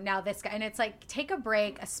to now this guy. And it's like, take a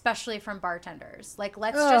break, especially from bartenders. Like,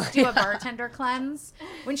 let's just do a bartender cleanse.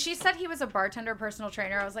 When she said he was a bartender personal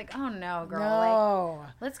trainer, I was like, oh no, girl. Like,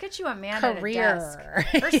 let's get you a man at a desk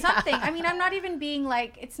or something. I mean, I'm not even being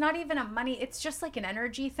like, it's not even a money, it's just like an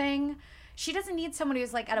energy thing. She doesn't need someone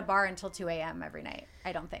who's like at a bar until 2 a.m. every night,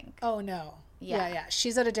 I don't think. Oh, no. Yeah.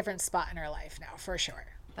 She's at a different spot in her life now, for sure.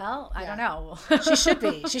 Well, I don't know. She should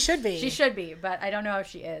be. She should be. She should be, but I don't know if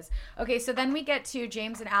she is. Okay, so then we get to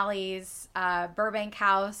James and Allie's Burbank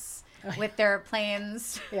house with their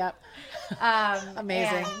planes. Yep.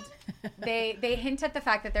 Amazing. And they hint at the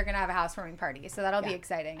fact that they're going to have a housewarming party, so that'll be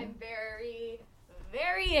exciting. I'm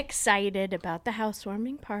very excited about the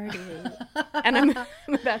housewarming party. And I'm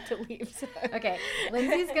about to leave. So. Okay,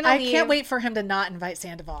 Lindsay's going to leave. I can't wait for him to not invite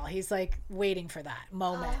Sandoval. He's like waiting for that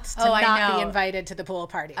moment to I not know. be invited to the pool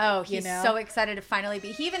party. Oh, he's so excited to finally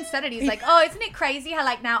be. He even said it. He's like, oh, isn't it crazy how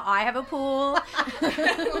like now I have a pool?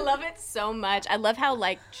 I love it so much. I love how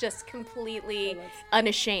like just completely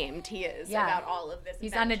unashamed he is about all of this.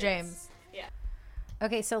 He's Anna James. Yeah.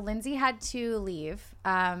 Okay, so Lindsay had to leave,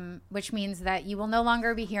 which means that you will no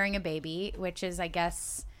longer be hearing a baby, which is, I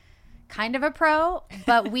guess, kind of a pro,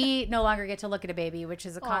 but we no longer get to look at a baby, which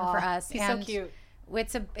is a con for us. He's and so cute.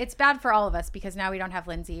 It's bad for all of us because now we don't have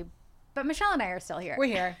Lindsay, but Michelle and I are still here.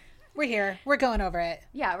 We're here. We're going over it.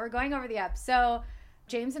 Yeah, we're going over the up. So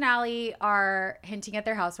James and Allie are hinting at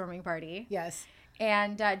their housewarming party. Yes.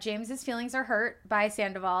 And James's feelings are hurt by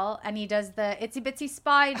Sandoval, and he does the itsy bitsy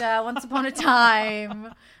spider once upon a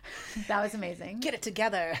time. That was amazing. Get it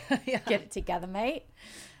together. Get it together, mate.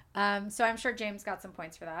 So I'm sure James got some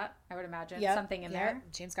points for that. I would imagine something in there.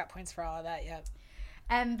 James got points for all of that. Yep.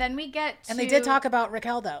 And then we get to... And they did talk about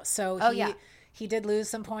Raquel though. So he did lose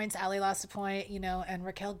some points. Allie lost a point, and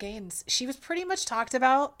Raquel gains. She was pretty much talked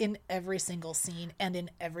about in every single scene and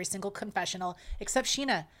in every single confessional, except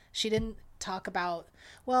Sheena. She didn't talk about,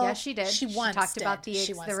 yeah, she did. She once talked did. about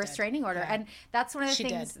the restraining order. Yeah. And that's one of the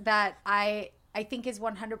things that I think is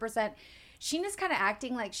 100%. Sheena's kind of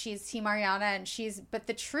acting like she's Team Ariana, but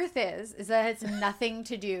the truth is that it's nothing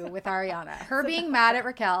to do with Ariana. Her being mad at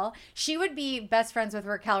Raquel, she would be best friends with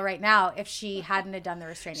Raquel right now if she hadn't have done the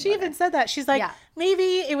restraining order. She even said that. She's like,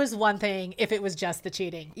 maybe it was one thing if it was just the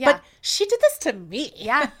cheating. Yeah. But she did this to me.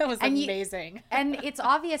 Yeah. It was amazing. And it's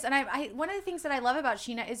obvious. And I one of the things that I love about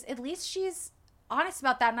Sheena is at least she's honest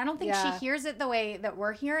about that. And I don't think she hears it the way that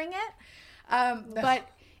we're hearing it. But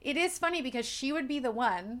it is funny because she would be the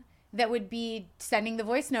one that would be sending the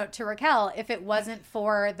voice note to Raquel if it wasn't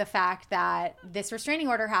for the fact that this restraining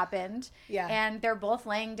order happened. Yeah. And they're both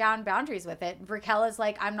laying down boundaries with it. Raquel is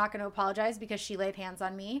like, I'm not going to apologize because she laid hands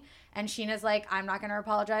on me. And Sheena's like, I'm not going to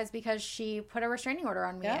apologize because she put a restraining order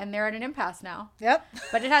on me. Yep. And they're at an impasse now. Yep.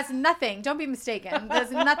 But it has nothing, don't be mistaken. It has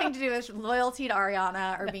nothing to do with loyalty to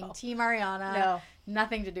Ariana or being Team Ariana. No.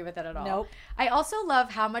 Nothing to do with it at all. Nope. I also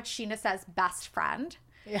love how much Sheena says best friend.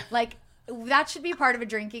 Yeah. Like, that should be part of a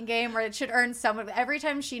drinking game where it should earn someone. Every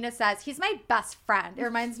time Sheena says, he's my best friend, it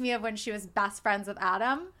reminds me of when she was best friends with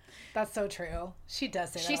Adam. That's so true. She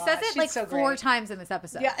does say that She a says lot. it She's like so 4 great. times in this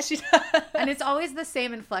episode. Yeah, she does. And it's always the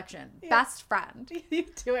same inflection. Best friend. You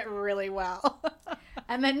do it really well.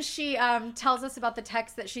 And then she tells us about the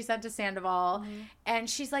text that she sent to Sandoval. Mm-hmm. And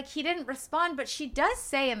she's like, he didn't respond, but she does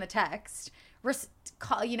say in the text,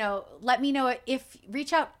 call, let me know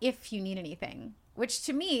reach out if you need anything, which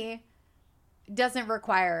to me doesn't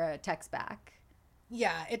require a text back.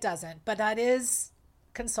 Yeah, it doesn't. But that is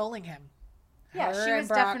consoling him. Yeah, Her she and was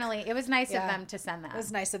Brock. definitely, it was nice of Yeah. them to send that. It was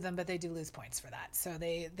nice of them, but they do lose points for that. So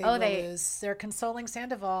they Oh, will they- lose. They're consoling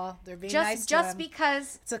Sandoval. They're being nice to just him.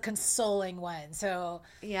 because, It's a consoling one. So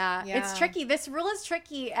yeah, Yeah. it's tricky. This rule is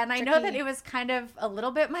tricky. And I know that Tricky. it was kind of a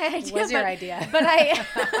little bit my idea. was your but- idea. But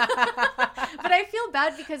but I feel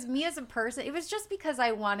bad because me as a person, it was just because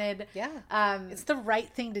I wanted, it's the right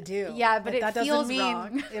thing to do. Yeah, but it that feels doesn't mean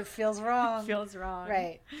wrong. it feels wrong. feels wrong.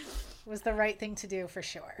 Right. It was the right thing to do for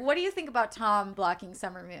sure. What do you think about Tom blocking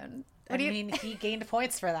Summer Moon? I mean, he gained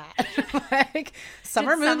points for that. Like,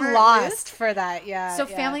 Summer Moon Summer lost lose? for that. Yeah. So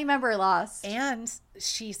yeah. family member lost. And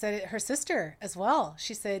she said her sister as well.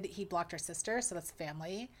 She said he blocked her sister, so that's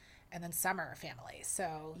family, and then Summer family.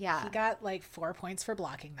 So Yeah. he got like 4 points for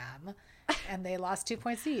blocking them, and they lost 2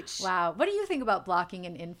 points each. Wow. What do you think about blocking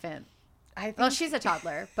an infant? I think Well, she's a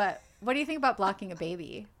toddler, but what do you think about blocking a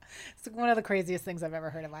baby? it's one of the craziest things I've ever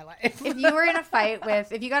heard in my life. If you were in a fight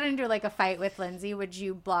if you got into like a fight with Lindsay, would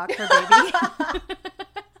you block her baby?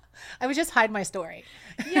 I would just hide my story.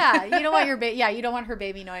 Yeah, you don't want you don't want her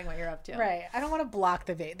baby knowing what you're up to. Right. I don't want to block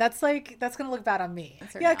the baby. That's going to look bad on me.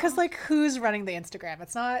 That's her Yeah, now. because like who's running the Instagram?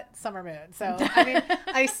 It's not Summer Moon. So, I mean,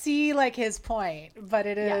 I see like his point, but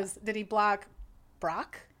it is, did he block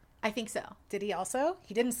Brock? I think so. Did he also?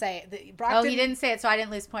 He didn't say it. Brock Oh, he didn't say it, so I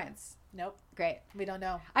didn't lose points. Nope. Great. We don't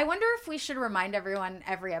know. I wonder if we should remind everyone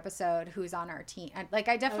every episode who's on our team. Like,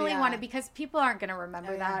 I definitely yeah. want to, because people aren't going to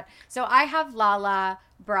remember Oh, yeah. that. So I have Lala,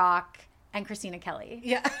 Brock, and Christina Kelly.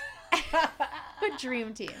 Yeah. A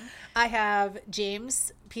dream team. I have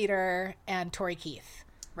James, Peter, and Tori Keith.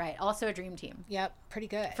 Right. Also a dream team Yep. Pretty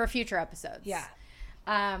good. for future episodes. Yeah.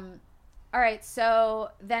 All right. So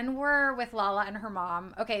then we're with Lala and her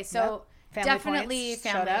mom. Okay. So Family definitely points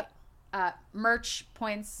family. showed up. Merch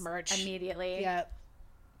points Merch. immediately. Yep.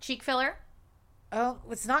 Cheek filler. Oh,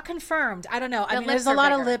 it's not confirmed. I don't know. I The mean, lips there's a are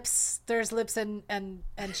lot of bigger. lips. There's lips and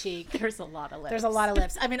cheek. There's a lot of lips. There's a lot of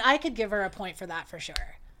lips. I mean, I could give her a point for that for sure.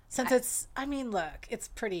 Since it's, I mean, look, it's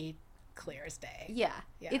pretty clear as day. Yeah.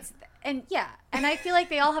 Yeah. And I feel like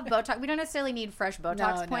they all have Botox. We don't necessarily need fresh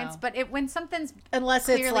Botox No, points, no. but when something's Unless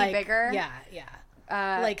clearly it's like bigger. Yeah.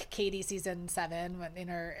 Like Katie season 7 when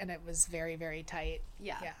and it was very, very tight.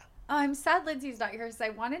 Yeah. Yeah. Oh, I'm sad Lindsay's not here because I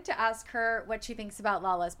wanted to ask her what she thinks about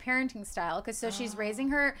Lala's parenting style. Because she's raising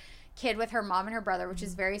her kid with her mom and her brother, which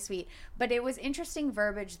is very sweet. But it was interesting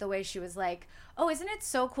verbiage the way she was like, oh, isn't it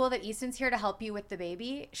so cool that Easton's here to help you with the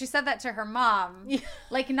baby? She said that to her mom.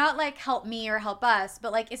 Like, not like help me or help us,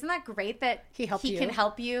 but like, isn't that great that He helped you? can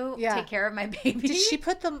help you Yeah. take care of my baby? Did she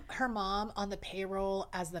put her mom on the payroll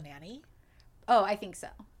as the nanny? Oh, I think so.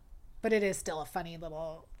 But it is still a funny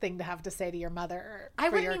little thing to have to say to your mother. I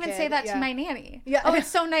for wouldn't your even kid. say that Yeah. to my nanny. Yeah. Oh, it's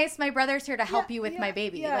so nice. My brother's here to help you with my yeah,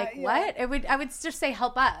 baby. yeah, Like, yeah. what? I would just say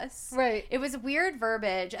help us. Right. It was weird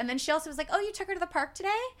verbiage. And then she also was like, oh, you took her to the park today?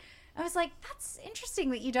 I was like, that's interesting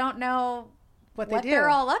that you don't know What what they do. they're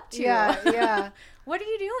all up to. Yeah, yeah. What are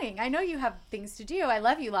you doing? I know you have things to do. I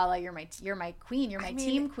love you, Lala. You're my queen. You're my mean,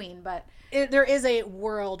 team queen. But There is a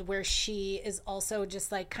world where she is also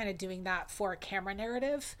just like kind of doing that for a camera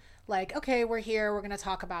narrative. Like, okay, we're here. We're going to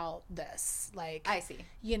talk about this. Like, I see.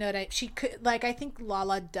 You know what she could, like, I think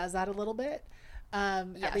Lala does that a little bit. At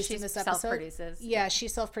least she in this episode. self-produces. Yeah, she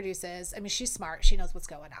self-produces. I mean, she's smart. She knows what's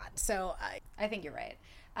going on. So, I think you're right.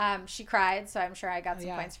 She cried, so I'm sure I got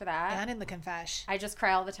some points for that. And in the confesh. I just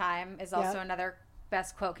cry all the time is also Yep. another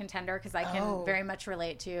best quote contender because I can Oh. very much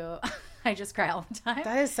relate to I just cry all the time.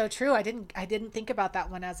 That is so true. I didn't think about that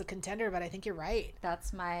one as a contender, but I think you're right.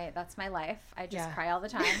 That's my life. I just Yeah. cry all the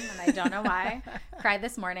time and I don't know why. Cried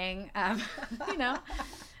this morning. You know.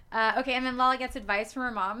 Okay, and then Lala gets advice from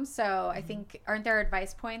her mom. So I think, aren't there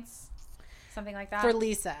advice points? Something like that? For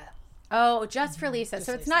Lisa. Oh, just for Lisa. Just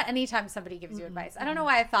so it's Lisa. not anytime somebody gives you advice. I don't know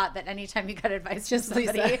why I thought that anytime you got advice Just from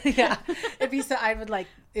somebody. Lisa. Yeah.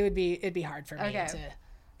 It'd be hard for me Okay. to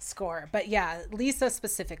score. But yeah, Lisa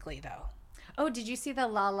specifically though. Oh, did you see the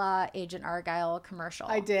Lala Agent Argyle commercial?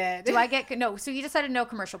 I did. Do I get no? So you decided no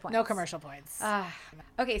commercial points. No commercial points.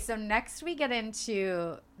 Okay, so next we get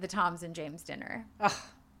into the Toms and James dinner. Oh,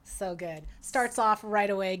 so good. Starts off right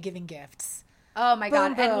away giving gifts. Oh my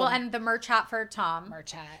god! Boom, And boom. and the merch hat for Tom.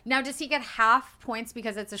 Merch hat. Now, does he get half points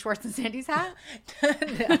because it's a Schwartz and Sandy's hat?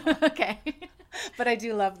 No, Okay. but I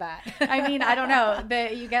do love that. I mean, I don't know.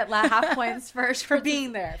 You get half points for Schwartz for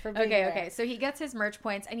being there. Okay. So he gets his merch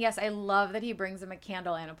points, and yes, I love that he brings him a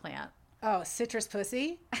candle and a plant. Oh, citrus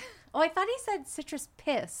pussy. Oh, I thought he said citrus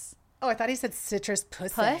piss. Oh, I thought he said citrus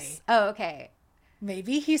pussy. Puss? Oh, okay.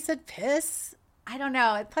 Maybe he said piss. I don't know.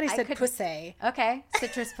 I thought he said pussy. Okay,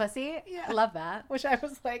 citrus pussy. Yeah. I love that. Which I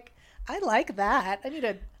was like, I like that. I need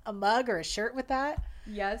a mug or a shirt with that.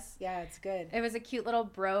 Yes. Yeah, it's good. It was a cute little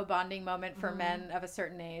bro bonding moment for men of a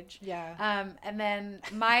certain age. Yeah. And then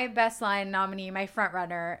my best line nominee, my front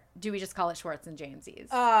runner, do we just call it Schwartz and Jamesies?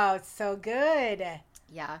 Oh, it's so good.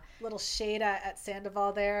 Yeah. Little shade at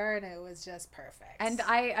Sandoval there, and it was just perfect. And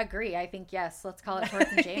I agree. I think, yes, let's call it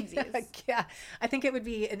Schwartz and Jamesies. Yeah. I think it would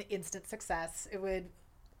be an instant success. It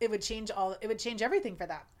would change everything for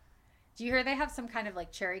them. Do you hear they have some kind of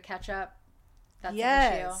like cherry ketchup? That's an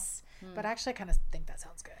Yes. But actually I kind of think that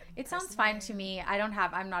sounds good. issue. It sounds fine to me.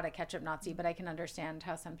 I'm not a ketchup Nazi, but I can understand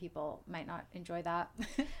how some people might not enjoy that.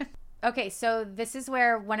 Okay, so this is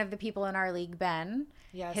where one of the people in our league, Ben,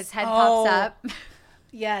 Yes. his head pops up.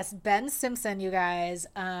 Yes, Ben Simpson, you guys,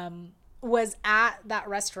 was at that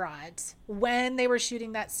restaurant when they were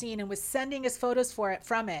shooting that scene and was sending us photos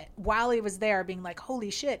from it while he was there, being like, holy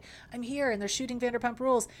shit, I'm here and they're shooting Vanderpump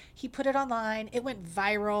Rules. He put it online. It went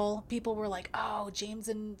viral. People were like, oh, James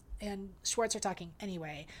and Schwartz are talking.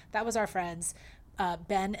 Anyway, that was our friends.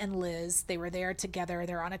 Ben and Liz, they were there together.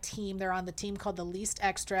 They're on a team. They're on the team called the Least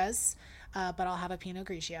Extras, but I'll have a Pinot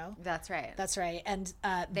Grigio. That's right. That's right. And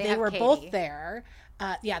they have were Katie. both there.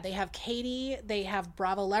 They have Katie, they have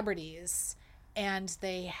Bravo Celebrities, and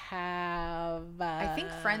they have... I think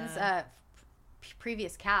Friends,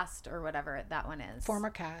 previous cast or whatever that one is. former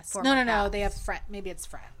cast. Former No. cast. They have maybe it's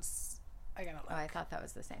Friends. I gotta look. Oh, I thought that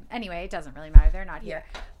was the same. Anyway, it doesn't really matter. They're not here.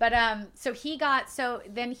 But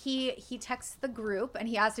then he texts the group and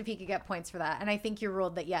he asked if he could get points for that. And I think you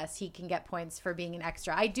ruled that yes, he can get points for being an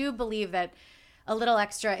extra. I do believe that a little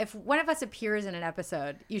extra, if one of us appears in an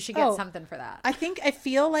episode, you should get something for that. I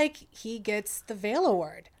feel like he gets the Vale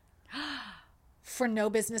Award for no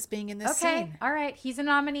business being in this scene. All right. He's a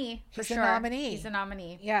nominee. For He's a sure. nominee. He's a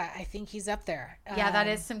nominee. Yeah, I think he's up there. Yeah, that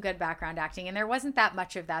is some good background acting. And there wasn't that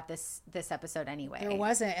much of that this episode anyway. There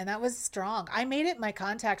wasn't, and that was strong. I made it my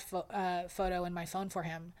contact photo in my phone for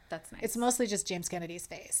him. That's nice. It's mostly just James Kennedy's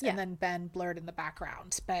face, Yeah. and then Ben blurred in the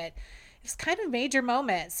background. But it's kind of a major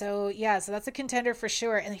moment. So yeah, so that's a contender for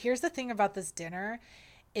sure. And here's the thing about this dinner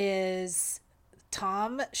is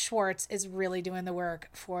Tom Schwartz is really doing the work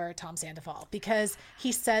for Tom Sandoval because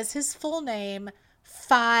he says his full name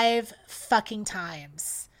 5 fucking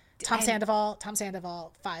times. Tom Sandoval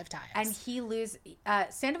 5 times. And he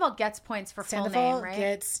Sandoval gets points for full Sandoval name,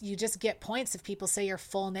 right? you just get points if people say your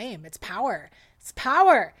full name. It's power. It's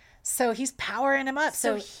power. So he's powering him up.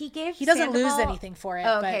 So he doesn't lose Sandoval- anything for it.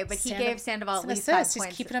 Oh, okay, but he gave Sandoval it's at an least 5 assist. points.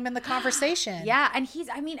 He's keeping him in the conversation. Yeah, and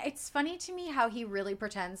it's funny to me how he really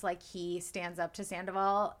pretends like he stands up to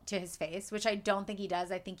Sandoval to his face, which I don't think he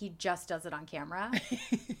does. I think he just does it on camera.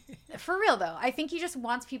 For real though, I think he just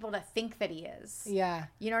wants people to think that he is. Yeah.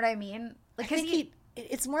 You know what I mean? I Like, think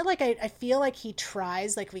it's more like I feel like he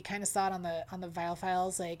tries, like we kind of saw it on the Vile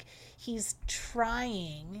Files, like he's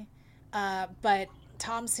trying, but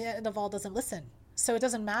Tom Sandoval doesn't listen. So it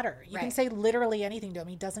doesn't matter. You can Right. say literally anything to him.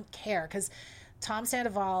 He doesn't care because Tom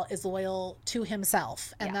Sandoval is loyal to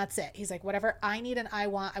himself, and that's it. He's like, whatever I need and I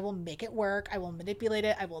want, I will make it work. I will manipulate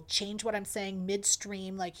it. I will change what I'm saying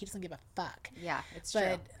midstream. Like, he doesn't give a fuck. Yeah, it's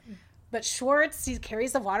true. But Schwartz, he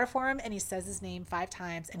carries the water for him, and he says his name 5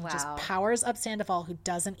 times, and he just powers up Sandoval, who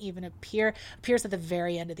doesn't even appears at the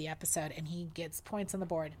very end of the episode, and he gets points on the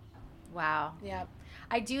board. Wow. Yep.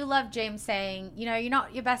 I do love James saying, you're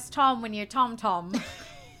not your best Tom when you're Tom.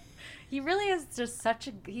 He really is just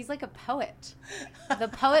he's like a poet. The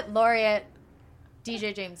poet laureate,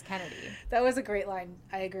 DJ James Kennedy. That was a great line.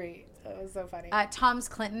 I agree. That was so funny. Tom's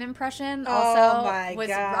Clinton impression also my was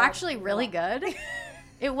God. actually really good.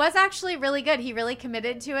 It was actually really good. He really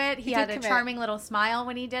committed to it. He had a commit. charming little smile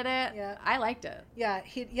when he did it. Yeah. I liked it. Yeah,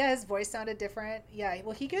 his voice sounded different. Yeah,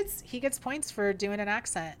 well, he gets points for doing an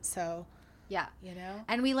accent. So, Yeah. you know,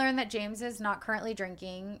 And we learned that James is not currently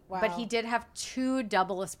drinking, but Wow. he did have 2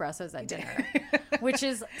 double espressos at dinner, which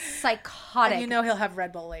is psychotic. and you know he'll have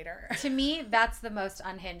Red Bull later. To me, that's the most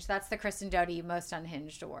unhinged. That's the Kristen Doty most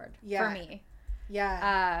unhinged award Yeah. for me.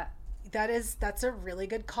 Yeah, that's a really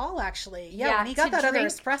good call, actually. Yeah, Yeah, when he got to that other drink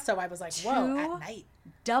espresso, I was like, whoa, 2 at night.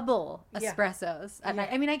 double Yeah. espressos at Yeah. night.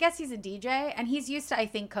 I mean, I guess he's a DJ and he's used to, I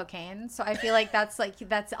think, cocaine. So I feel like that's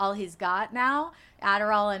all he's got now.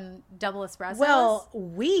 Adderall and double espressos. Well,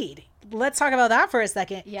 weed. Let's talk about that for a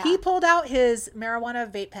second. Yeah. He pulled out his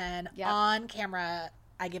marijuana vape pen Yep. on camera.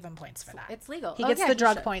 I give him points for that. it's legal. He Oh, gets yeah, the he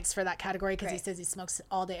drug should. points for that category because he Right. says he smokes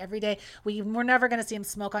all day, every day. We're never going to see him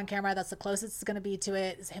smoke on camera. That's the closest it's going to be to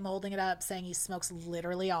it. Is him holding it up, saying he smokes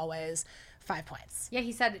literally always. 5 points. Yeah,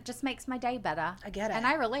 he said it just makes my day better. I get it. And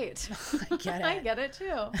I relate. I get it. I get it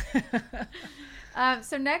too.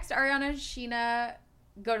 So next, Ariana and Sheena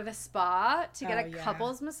go to the spa to get Oh, a yeah.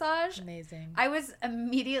 couples massage. Amazing. I was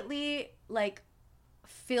immediately like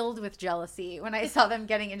filled with jealousy when I saw them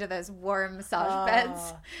getting into those warm massage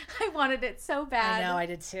beds. I wanted it so bad. I know, I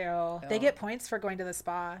did too. They get points for going to the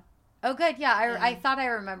spa. Oh, good. Yeah, I thought I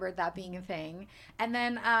remembered that being a thing. And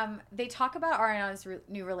then they talk about Ariana's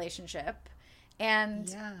new relationship. And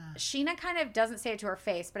Yeah. Sheena kind of doesn't say it to her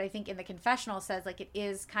face, but I think in the confessional says like it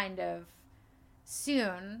is kind of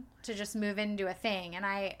soon to just move into a thing. And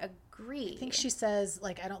I agree. I think she says,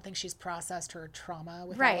 like, I don't think she's processed her trauma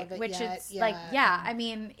with all right, of it which yet. it's like, yeah, I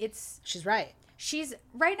mean, She's right. she's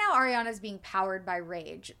right now Ariana's being powered by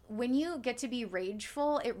rage. When you get to be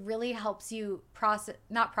rageful, it really helps you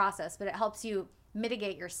not process, but it helps you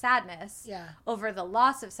mitigate your sadness Yeah. over the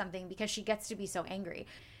loss of something because she gets to be so angry.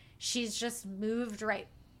 She's just moved right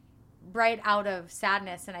out of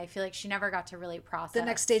sadness, and I feel like she never got to really process The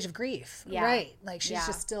next stage of grief. Yeah. Right. Like, she's Yeah.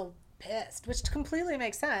 just still pissed, which completely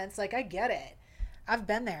makes sense. Like, I get it. I've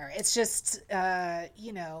been there. It's just,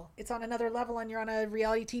 it's on another level and you're on a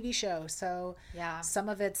reality TV show. So Yeah. some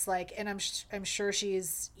of it's like, and I'm sure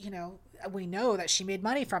she's, we know that she made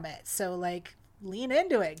money from it. So, like, lean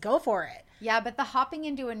into it. Go for it. Yeah, but the hopping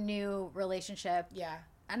into a new relationship, Yeah.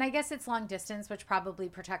 and I guess it's long distance, which probably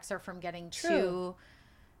protects her from getting True. too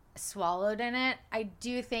swallowed in it. I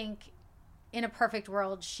do think in a perfect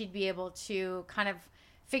world, she'd be able to kind of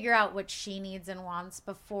figure out what she needs and wants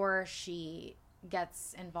before she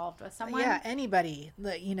gets involved with someone. Yeah, anybody,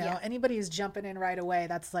 Yeah. anybody who's jumping in right away,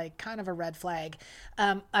 that's like kind of a red flag.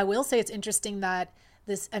 I will say it's interesting that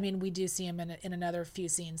we do see him in another few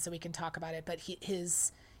scenes, so we can talk about it, but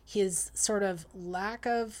his sort of lack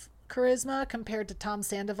of charisma compared to Tom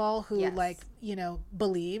Sandoval, who Yes.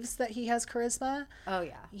 believes that he has charisma, Oh,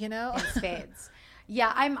 yeah. in Spades.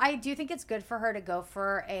 Yeah, I do think it's good for her to go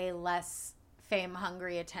for a less fame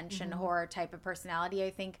hungry attention whore type of personality. I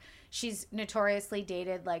think she's notoriously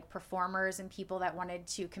dated like performers and people that wanted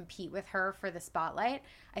to compete with her for the spotlight.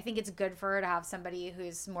 I think it's good for her to have somebody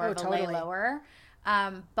who's more of a lay totally. lower.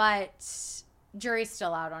 But jury's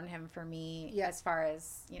still out on him for me as far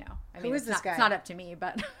as, Who is this guy? It's not up to me,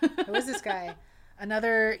 but Who is this guy?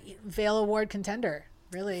 Another Vail Award contender,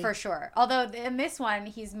 really. for sure. Although in this one,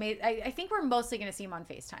 he's made, I think we're mostly going to see him on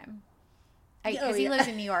FaceTime. Because he lives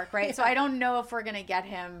in New York, right? So I don't know if we're going to get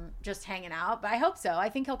him just hanging out, but I hope so. I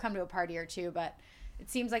think he'll come to a party or two, but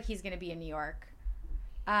it seems like he's going to be in New York.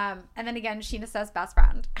 And then again, Sheena says best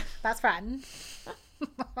friend. Best friend.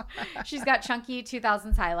 She's got chunky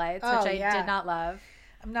 2000s highlights, which I did not love.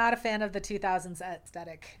 I'm not a fan of the 2000s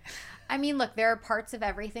aesthetic. I mean, look, there are parts of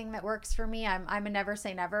everything that works for me. I'm a never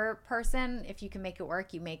say never person. If you can make it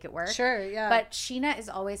work, you make it work. Sure, yeah. But Sheena is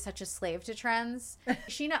always such a slave to trends.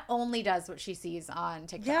 Sheena only does what she sees on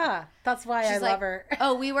TikTok. Yeah, that's why I She's love like, her.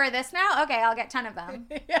 Oh, we wear this now? Okay, I'll get 10 of them.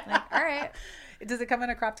 Yeah. Like, all right. Does it come in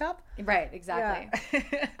a crop top? Right, exactly.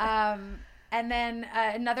 Yeah. And then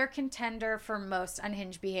another contender for most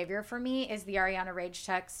unhinged behavior for me is the Ariana rage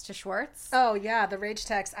text to Schwartz. Oh, yeah, the rage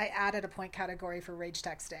text. I added a point category for rage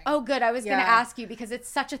texting. Oh, good. I was going to Yeah. ask you because it's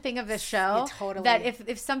such a thing of this show totally. that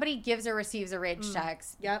if somebody gives or receives a rage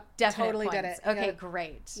text, Yep, definite totally did points. it. Okay, Yep.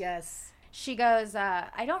 great. Yes. She goes,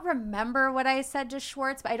 I don't remember what I said to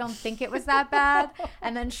Schwartz, but I don't think it was that bad.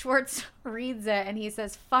 And then Schwartz reads it and he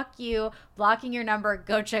says, fuck you, blocking your number,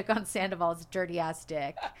 go check on Sandoval's dirty ass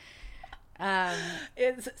dick.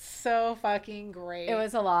 It's so fucking great. It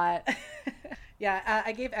was a lot. Yeah,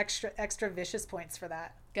 I gave extra vicious points for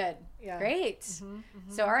that. Good. Yeah. Great.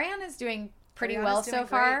 So Ariana's doing pretty Ariana's well doing so great.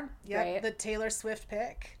 far. Yep, Great. the Taylor Swift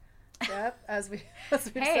pick. Yep, as we Hey,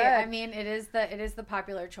 said. I mean, it is the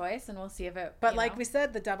popular choice, and we'll see if it. But like we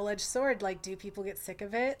said, the double-edged sword. Like, do people get sick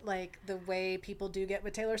of it? Like the way people do get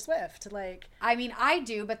with Taylor Swift. Like, I mean, I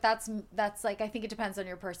do, but that's like, I think it depends on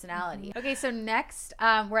your personality. Okay, so next,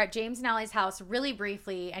 we're at James and Allie's house really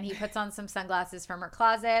briefly, and he puts on some sunglasses from her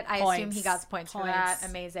closet. I assume he got points for that.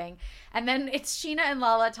 Amazing. And then it's Sheena and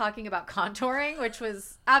Lala talking about contouring, which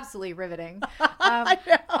was absolutely riveting.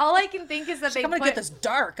 All I can think is that I'm gonna get this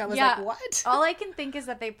dark. I was like, what? All I can think is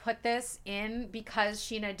that they put this in because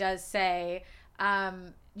Sheena does say,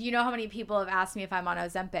 you know how many people have asked me if I'm on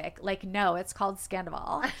Ozempic? Like, no, it's called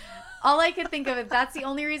Scandival. All I could think of is that's the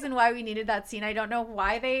only reason why we needed that scene. I don't know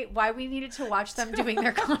why we needed to watch them doing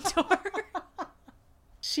their contour.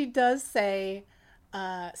 She does say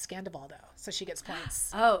Scandival though, so she gets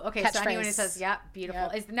points. Oh, okay. So Catchphrase. anyone who says, yeah, beautiful.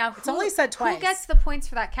 Yep. Is now It's only said twice. Who gets the points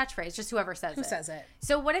for that catchphrase? Just whoever says Who it. says it?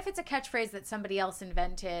 So what if it's a catchphrase that somebody else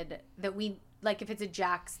invented that we, like if it's a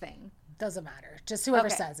Jax thing? Doesn't matter. Just whoever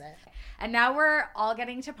Okay. says it. And now we're all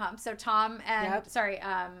getting to pump. So Tom and,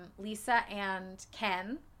 Yep. Lisa and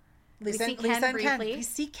Ken. Lisa see Ken and briefly. Ken. We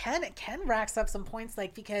see Ken. Ken racks up some points,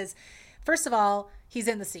 like, because first of all, he's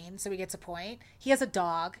in the scene, so he gets a point. He has a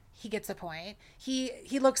dog. He gets a point. He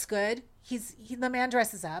looks good. The man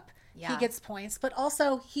dresses up. Yeah. He gets points. But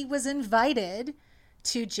also, he was invited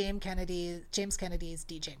to James Kennedy's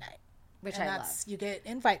DJ night, Which and I love. you get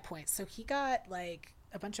invite points. So he got like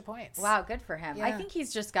a bunch of points. Wow, good for him. I Yeah. think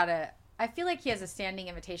he's just got I feel like he has a standing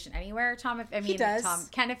invitation anywhere, Tom. He does. Tom,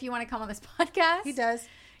 Ken, if you want to come on this podcast, He does.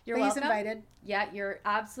 You're But welcome. He's invited. Yeah, you're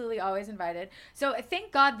absolutely always invited. So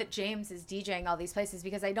thank God that James is DJing all these places,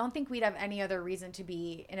 because I don't think we'd have any other reason to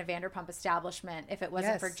be in a Vanderpump establishment if it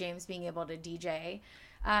wasn't Yes. for James being able to DJ.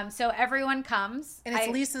 So everyone comes. And it's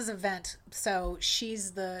Lisa's event, so she it's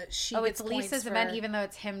gets Lisa's points event, for- even though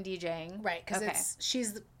it's him DJing. Right, because Okay.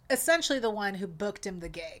 she's essentially the one who booked him the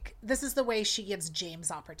gig. This is the way she gives James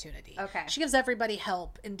opportunity. Okay. She gives everybody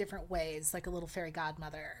help in different ways, like a little fairy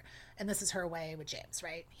godmother. And this is her way with James,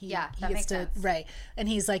 right? Yeah, that makes sense. Right. And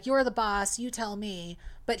he's like, you're the boss, you tell me.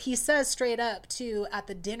 But he says straight up, too, at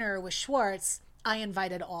the dinner with Schwartz, I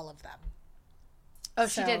invited all of them. Oh,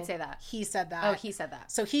 she So did say that. He said that. Oh, he said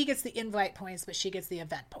that. So he gets the invite points, but she gets the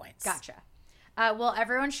event points. Gotcha. Well,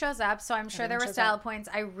 everyone shows up, so I'm sure there were shows style up. points.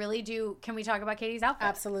 I really do. Can we talk about Katie's outfit?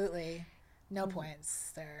 Absolutely. No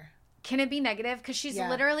points there. Can it be negative? Because she's Yeah.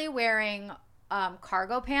 literally wearing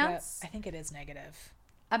cargo But pants, I think it is negative.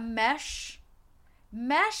 a mesh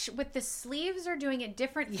with the sleeves are doing a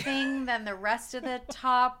different thing than the rest of the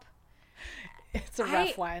top. It's a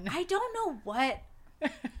rough one. I don't know what.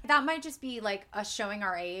 That might just be like us showing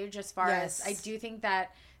our age, as far Yes. as I do think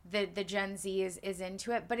that the Gen Z is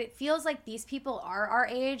into it, but it feels like these people are our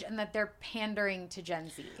age and that they're pandering to Gen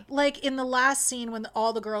Z. Like in the last scene when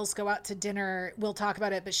all the girls go out to dinner, we'll talk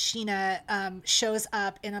about it, but Sheena shows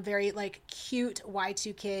up in a very like cute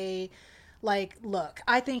Y2K like look.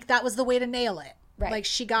 I think that was the way to nail it. Right. Like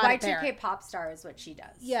she got it there. Y2K pop star is what she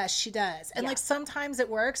does. Yes, she does. And Yeah. like sometimes it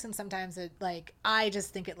works and sometimes it like I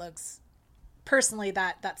just think it looks personally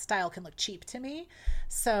that style can look cheap to me.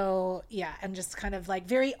 So yeah, and just kind of like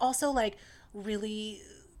very also like really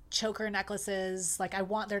choker necklaces. Like I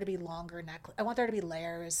want there to be longer necklace. I want there to be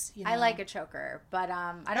layers. You know? I like a choker, but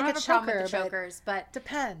I don't like have a a problem with choker, the but- chokers. But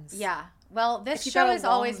Depends. yeah, well, this If you show got a is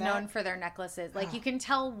always long known neck- for their necklaces. Like you can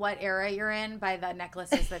tell what era you're in by the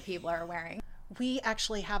necklaces that people are wearing. We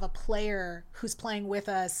actually have a player who's playing with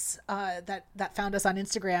us that found us on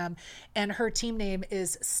Instagram, and her team name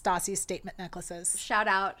is Stassi Statement Necklaces. Shout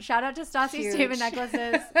out to Stassi Huge. Statement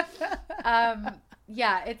Necklaces.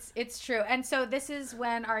 Yeah, it's true. And so this is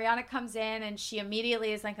when Ariana comes in and she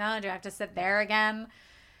immediately is like, oh, do I have to sit there again?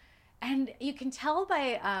 And you can tell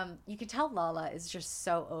Lala is just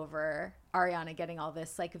so over Ariana getting all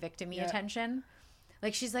this like victim-y Yeah. attention.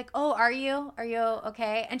 Like she's like, oh, are you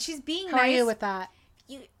okay? And she's being How nice. are you with that?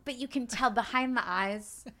 But you can tell behind the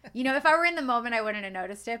eyes. You know, if I were in the moment, I wouldn't have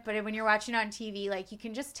noticed it. But when you're watching on TV, like you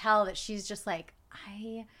can just tell that she's just like,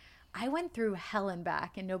 I went through hell and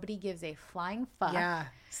back, and nobody gives a flying fuck. Yeah,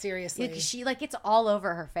 seriously. Like, she like it's all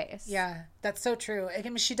over her face. Yeah, that's so true. I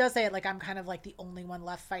mean, she does say it like I'm kind of like the only one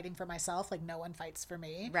left fighting for myself. Like no one fights for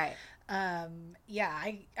me. Right. Yeah,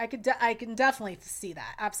 I can definitely see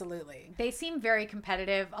that. Absolutely. They seem very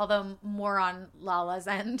competitive, although more on Lala's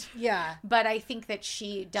end. Yeah. But I think that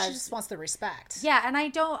she does. She just wants the respect. Yeah, and I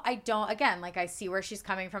don't again, like I see where she's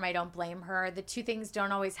coming from. I don't blame her. The two things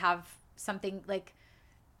don't always have something like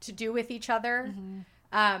to do with each other.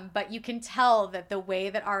 But you can tell that the way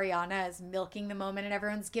that Ariana is milking the moment and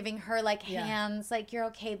everyone's giving her like hands, like, you're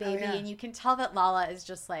okay, baby. And you can tell that Lala is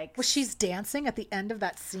just like. Well, she's dancing at the end of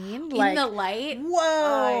that scene. In the light.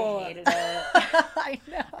 Whoa. I hated it. I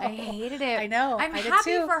know. I hated it. I know. I'm I did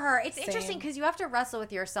happy too. for her. It's Same. interesting because you have to wrestle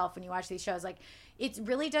with yourself when you watch these shows. Like, it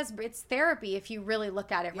really does. It's therapy if you really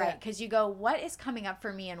look at it right. Because you go, what is coming up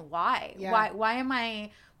for me and why? Yeah. Why am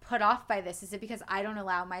I put off by this? Is it because I don't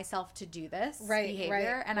allow myself to do this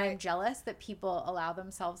behavior and I'm jealous that people allow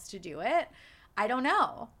themselves to do it? I don't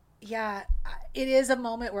know. Yeah, it is a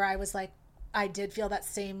moment where I was like, I did feel that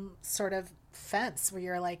same sort of fence where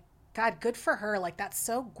you're like, God, good for her. Like, that's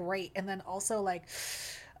so great. And then also like,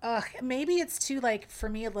 maybe it's too, like, for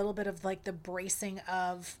me, a little bit of like the bracing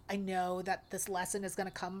of, I know that this lesson is going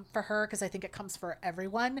to come for her, because I think it comes for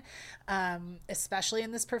everyone, especially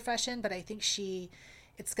in this profession. But I think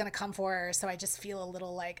it's going to come for her. So I just feel a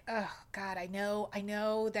little like, oh God, I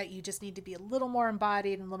know that you just need to be a little more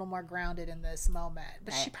embodied and a little more grounded in this moment.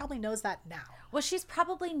 But she probably knows that now. Well, she's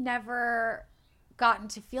probably never gotten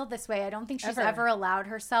to feel this way. I don't think she's ever allowed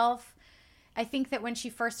herself. I think that when she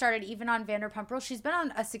first started, even on Vanderpump Rules, she's been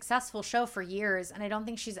on a successful show for years, and I don't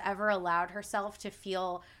think she's ever allowed herself to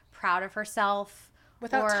feel proud of herself.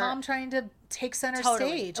 Without Tom trying to take center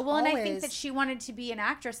stage. Well, and I think that she wanted to be an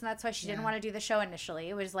actress, and that's why she didn't want to do the show initially.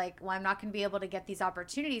 It was like, well, I'm not going to be able to get these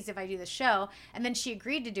opportunities if I do the show. And then she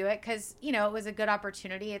agreed to do it because, you know, it was a good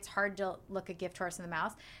opportunity. It's hard to look a gift horse in the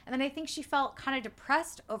mouth. And then I think she felt kind of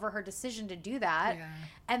depressed over her decision to do that. Yeah.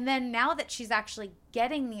 And then now that she's actually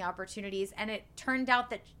getting the opportunities, and it turned out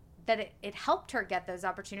that it helped her get those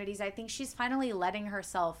opportunities, I think she's finally letting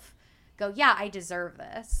herself go, yeah, I deserve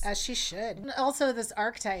this. As she should. And also this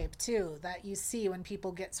archetype too that you see when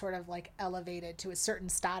people get sort of like elevated to a certain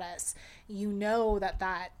status, you know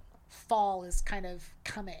that fall is kind of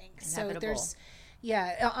coming. Inevitable. So there's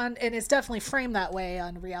and it's definitely framed that way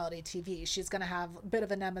on reality TV. She's going to have a bit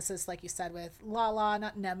of a nemesis, like you said, with Lala,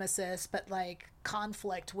 not nemesis, but like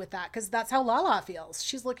conflict with that, because that's how Lala feels.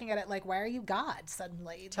 She's looking at it like, why are you God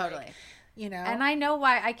suddenly? Totally. Like, you know? And I know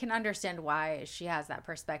why. I can understand why she has that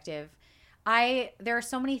perspective. There are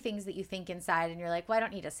so many things that you think inside and you're like, well, I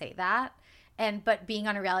don't need to say that. But being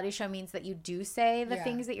on a reality show means that you do say the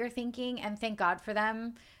things that you're thinking, and thank God for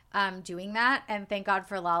them doing that. And thank God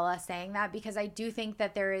for Lala saying that, because I do think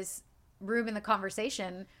that there is room in the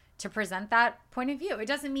conversation to present that point of view. It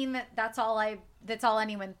doesn't mean that that's all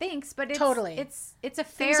anyone thinks, but it's totally, it's a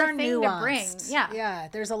fair thing nuanced to bring. Yeah.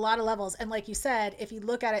 There's a lot of levels. And like you said, if you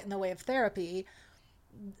look at it in the way of therapy,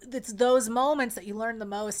 it's those moments that you learn the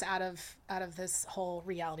most out of this whole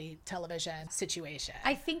reality television situation.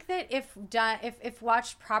 I think that if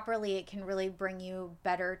watched properly, it can really bring you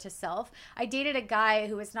better to self. I dated a guy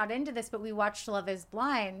who was not into this, but we watched Love Is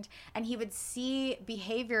Blind, and he would see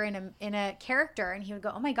behavior in a character, and he would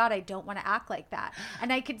go, "Oh my God, I don't want to act like that."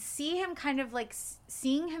 And I could see him kind of like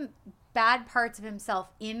seeing him bad parts of himself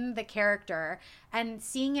in the character and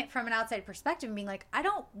seeing it from an outside perspective and being like, I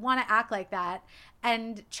don't want to act like that,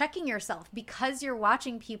 and checking yourself because you're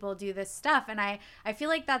watching people do this stuff. And I feel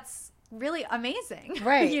like that's really amazing.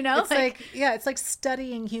 Right. You know, it's like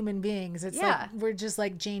studying human beings. It's like we're just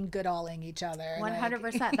like Jane Goodalling each other.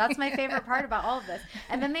 100%. That's my favorite part about all of this.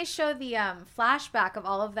 And then they show the flashback of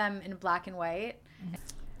all of them in black and white.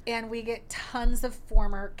 And we get tons of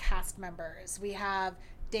former cast members. We have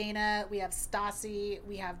Dana, we have Stassi,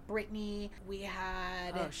 we have Brittany, we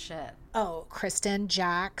had Kristen,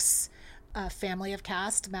 Jax, family of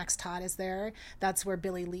cast. Max Todd is there. That's where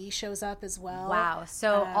Billie Lee shows up as well. Wow.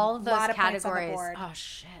 So all of those categories. Oh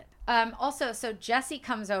shit. Also, so Jesse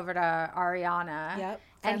comes over to Ariana. Yep.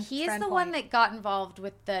 And he is the one that got involved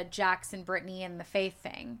with the Jax and Brittany and the Faith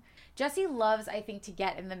thing. Jesse loves, I think, to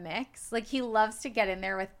get in the mix. Like, he loves to get in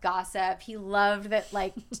there with gossip. He loved that,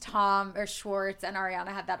 like, Tom or Schwartz and Ariana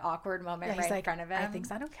had that awkward moment in front of him. I think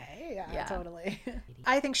that's okay. Yeah, totally.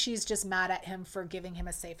 I think she's just mad at him for giving him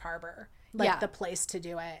a safe harbor. The place to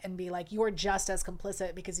do it, and be like, you're just as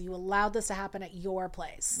complicit because you allowed this to happen at your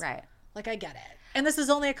place. Right. Like, I get it. And this is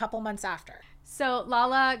only a couple months after. So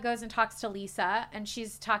Lala goes and talks to Lisa, and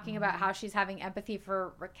she's talking about how she's having empathy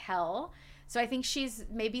for Raquel. So I think she's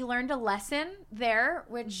maybe learned a lesson there,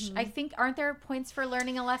 which I think, aren't there points for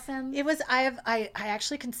learning a lesson? It was, I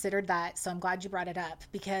actually considered that. So I'm glad you brought it up,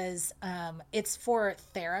 because it's for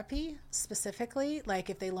therapy specifically, like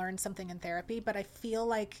if they learn something in therapy, but I feel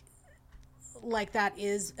like that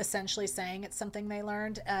is essentially saying it's something they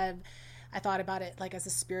learned. I thought about it like as a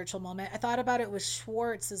spiritual moment. I thought about it with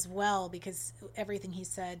Schwartz as well, because everything he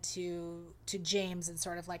said to James and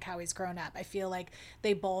sort of like how he's grown up. I feel like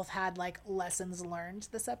they both had like lessons learned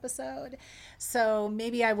this episode. So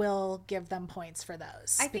maybe I will give them points for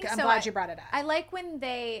those. I think I'm so. glad you brought it up. I like when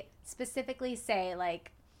they specifically say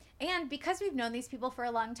like, and because we've known these people for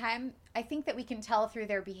a long time, I think that we can tell through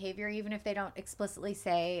their behavior, even if they don't explicitly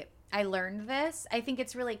say, I learned this. I think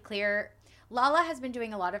it's really clear. Lala has been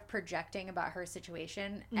doing a lot of projecting about her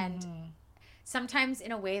situation, and sometimes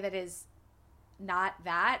in a way that is not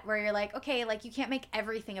that, where you're like, okay, like you can't make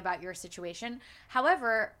everything about your situation.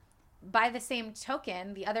 However, by the same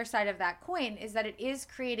token, the other side of that coin is that it is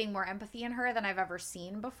creating more empathy in her than I've ever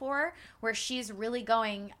seen before, where she's really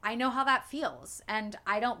going, I know how that feels, and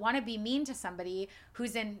I don't want to be mean to somebody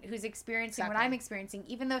who's experiencing what I'm experiencing,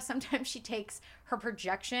 even though sometimes she takes her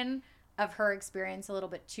projection of her experience a little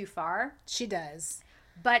bit too far. She does.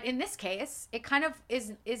 But in this case, it kind of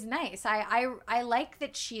is nice. I like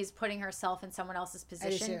that she's putting herself in someone else's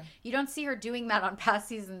position. too. You don't see her doing that on past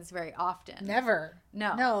seasons very often. Never.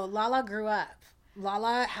 No, Lala grew up.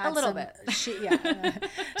 Lala had a little some, bit.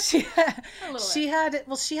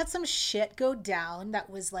 She had some shit go down that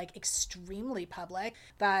was like extremely public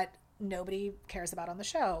that nobody cares about on the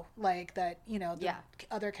show. Like that, the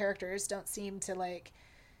other characters don't seem to like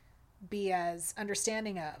be as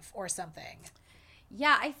understanding of or something.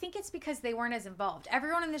 Yeah, I think it's because they weren't as involved.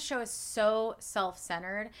 Everyone in this show is so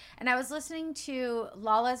self-centered. And I was listening to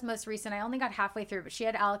Lala's most recent, I only got halfway through, but she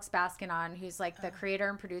had Alex Baskin on, who's like the creator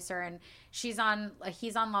and producer, and he's on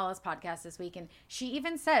Lala's podcast this week. And she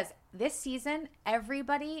even says, this season,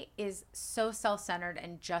 everybody is so self-centered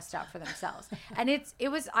and just out for themselves. And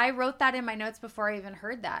I wrote that in my notes before I even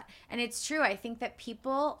heard that. And it's true. I think that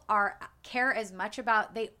people care as much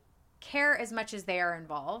as they are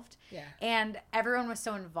involved. Yeah. And everyone was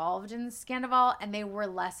so involved in Scandival, and they were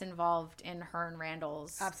less involved in her and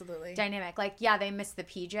Randall's dynamic. Like, yeah, they missed the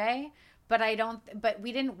PJ, but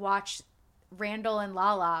we didn't watch Randall and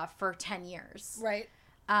Lala for 10 years. Right.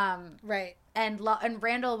 Right. And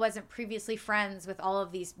Randall wasn't previously friends with all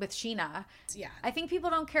of these, with Sheena. Yeah. I think people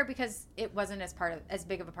don't care because it wasn't as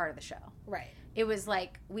big of a part of the show. Right. It was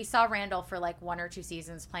like, we saw Randall for like 1 or 2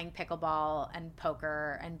 seasons playing pickleball and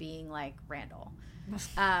poker and being like Randall. You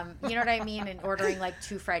know what I mean? And ordering like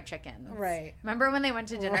 2 fried chickens. Right. Remember when they went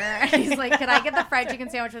to dinner and he's like, could I get the fried chicken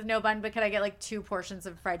sandwich with no bun, but could I get like 2 portions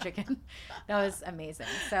of fried chicken? That was amazing.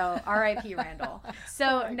 So R.I.P. Randall.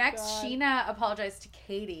 So next, God. Sheena apologized to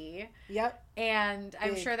Katie. Yep. And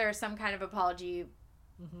I'm sure there are some kind of apology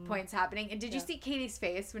points happening. And did you see Katie's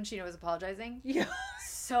face when Sheena was apologizing? Yeah.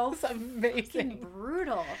 So amazing.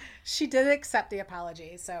 Brutal. She did accept the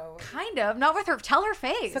apology, so kind of. Not with her. Tell her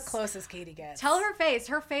face. It's the closest Katie gets. Tell her face.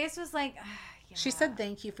 Her face was like, yeah. She said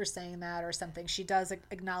thank you for saying that or something. She does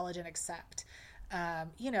acknowledge and accept.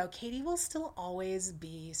 Katie will still always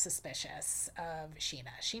be suspicious of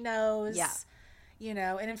Sheena. She knows. Yeah.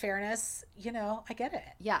 And in fairness, I get it.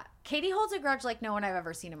 Yeah. Katie holds a grudge like no one I've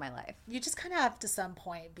ever seen in my life. You just kind of have to some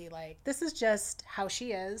point be like, this is just how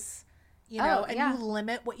she is. You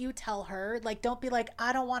limit what you tell her. Like, don't be like,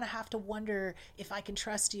 I don't want to have to wonder if I can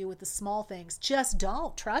trust you with the small things. Just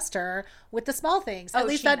don't trust her with the small things. At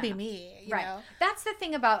least that'd be me. You know? That's the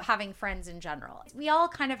thing about having friends in general. We all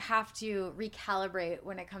kind of have to recalibrate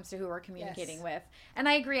when it comes to who we're communicating with. And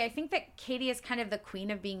I agree. I think that Katie is kind of the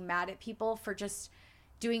queen of being mad at people for just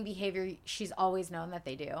doing behavior she's always known that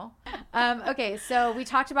they do. Okay, so we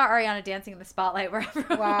talked about Ariana dancing in the spotlight where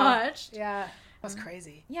everyone watched. Yeah. That was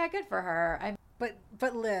crazy. Yeah, good for her.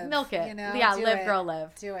 But live. Milk it. Yeah, live, girl,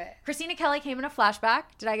 live. Do it. Christina Kelly came in a flashback.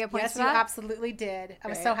 Did I get points for that? Yes, you absolutely did. I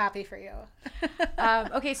was so happy for you.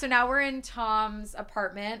 Okay, so now we're in Tom's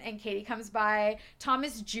apartment, and Katie comes by. Tom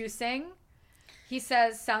is juicing. He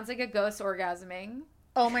says, sounds like a ghost orgasming.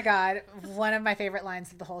 Oh my God. One of my favorite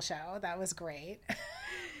lines of the whole show. That was great.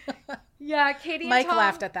 Yeah, Katie and Mike Tom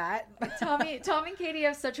laughed at that. Tom and Katie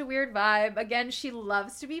have such a weird vibe. Again, she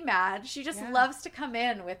loves to be mad. She just loves to come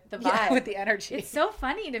in with the vibe. Yeah, with the energy. It's so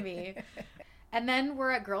funny to me. And then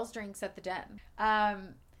we're at girls' drinks at the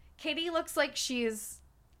Den. Katie looks like she's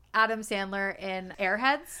Adam Sandler in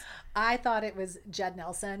Airheads. I thought it was Jed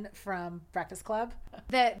Nelson from Breakfast Club.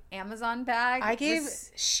 The Amazon bag. I gave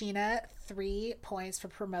Sheena 3 points for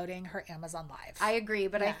promoting her Amazon Live. I agree,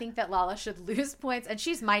 but I think that Lala should lose points, and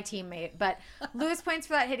she's my teammate, but lose points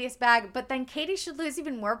for that hideous bag. But then Katie should lose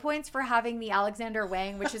even more points for having the Alexander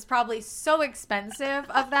Wang, which is probably so expensive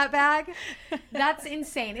of that bag. That's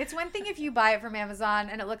insane. It's one thing if you buy it from Amazon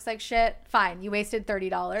and it looks like shit, fine, you wasted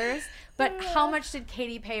 $30. But how much did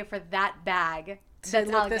Katie pay for that bag? To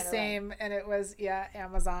look the same, and it was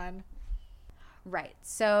Amazon. Right.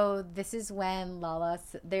 So this is when Lala,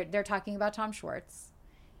 they're talking about Tom Schwartz,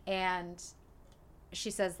 and she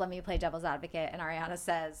says, let me play devil's advocate. And Ariana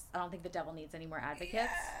says, I don't think the devil needs any more advocates.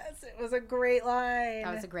 Yes, it was a great line.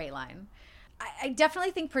 That was a great line. I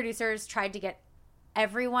definitely think producers tried to get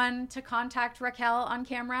everyone to contact Raquel on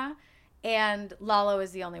camera, and Lala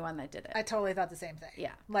is the only one that did it. I totally thought the same thing.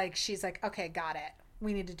 Yeah. Like, she's like, okay, got it.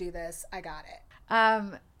 We need to do this. I got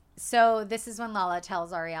it. So this is when Lala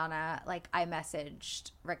tells Ariana, like, I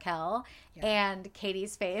messaged Raquel, and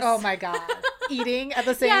Katie's face. Oh my God. Eating at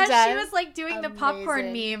the same time. Yeah, she was like doing the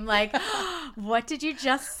popcorn meme, like, what did you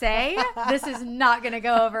just say? This is not going to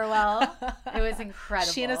go over well. It was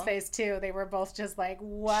incredible. Sheena's face too. They were both just like,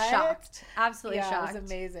 what? Shocked. Absolutely shocked. It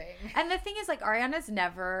was amazing. And the thing is, like, Ariana's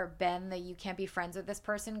never been the you can't be friends with this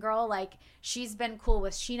person girl. Like, she's been cool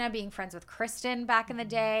with Sheena being friends with Kristen back in the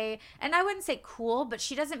day. And I wouldn't say cool, but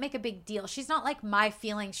she doesn't make a big deal. She's not like my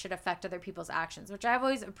feelings should affect other people's actions, which I've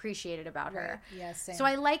always appreciated about her. Yeah, same. So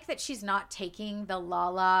I like that she's not taking the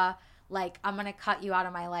Lala, like, I'm going to cut you out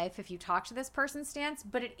of my life if you talk to this person stance.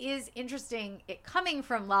 But it is interesting, it coming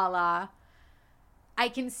from Lala, I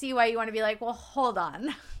can see why you want to be like, well, hold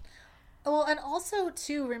on. Well, and also,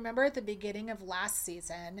 too, remember at the beginning of last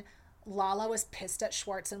season, Lala was pissed at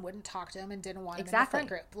Schwartz and wouldn't talk to him and didn't want him in the friend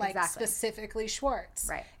group. Like, specifically Schwartz.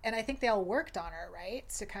 Right. And I think they all worked on her, right?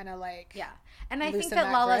 To kind of like... Yeah. And I think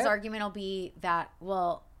that Lala's argument will be that,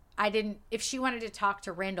 well, if she wanted to talk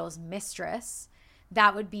to Randall's mistress,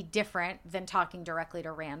 that would be different than talking directly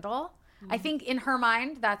to Randall. I think in her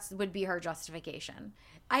mind, that would be her justification.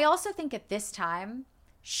 I also think at this time,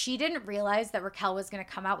 she didn't realize that Raquel was going to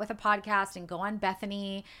come out with a podcast and go on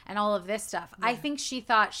Bethany and all of this stuff. Yeah. I think she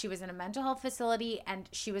thought she was in a mental health facility and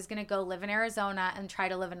she was going to go live in Arizona and try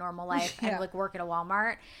to live a normal life and like work at a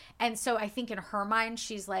Walmart. And so I think in her mind,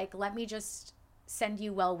 she's like, let me just send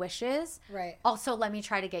you well wishes. Right. Also, let me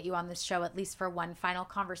try to get you on this show at least for one final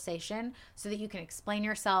conversation so that you can explain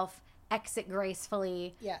yourself, exit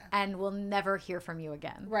gracefully, and we'll never hear from you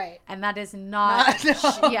again. Right. And that is not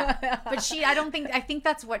but I think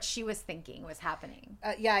that's what she was thinking was happening.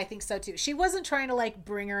 Yeah, I think so too. She wasn't trying to like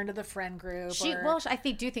bring her into the friend group. I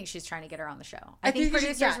do think she's trying to get her on the show. I think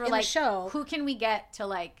producers were like, who can we get to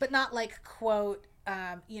like, but not like quote,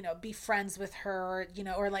 be friends with her,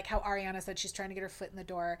 or like how Ariana said she's trying to get her foot in the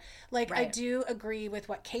door. Like, I do agree with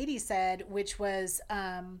what Katie said, which was,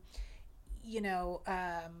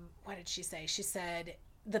 what did she say? She said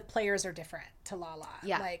the players are different to Lala.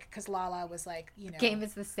 Yeah. Like, because Lala was like, the game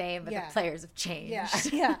is the same, but the players have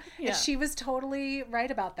changed. Yeah. And she was totally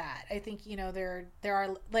right about that. I think, there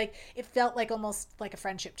are like, it felt like almost like a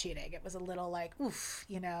friendship cheating. It was a little like, oof,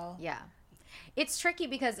 Yeah. It's tricky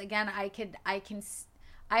because again, I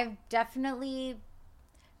definitely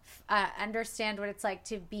understand what it's like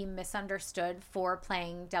to be misunderstood for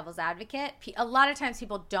playing devil's advocate. A lot of times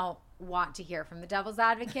people don't want to hear from the devil's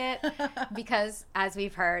advocate because, as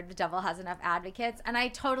we've heard, the devil has enough advocates, and I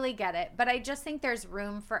totally get it, but I just think there's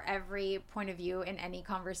room for every point of view in any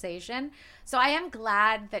conversation. So I am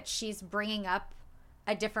glad that she's bringing up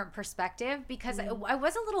a different perspective because I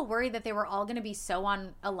was a little worried that they were all going to be so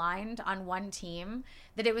aligned on one team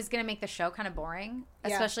that it was going to make the show kind of boring,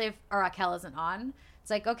 especially if Raquel isn't on. It's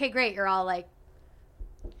like, okay, great, you're all like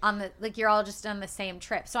you're all just on the same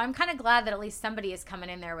trip. So I'm kind of glad that at least somebody is coming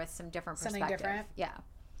in there with some different perspective. Something different. Yeah.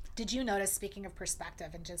 Did you notice, speaking of perspective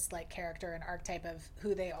and just like character and archetype of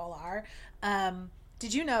who they all are,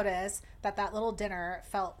 did you notice that little dinner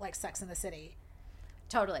felt like Sex in the City?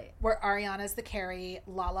 Totally. Where Ariana's the Carrie,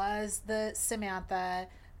 Lala is the Samantha,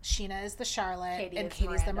 Sheena is the Charlotte, and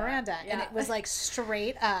Katie's the Miranda. Yeah. And it was like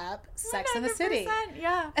straight up Sex in the City.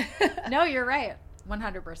 Yeah. No, you're right.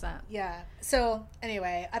 100%. Yeah. So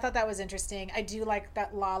anyway, I thought that was interesting. I do like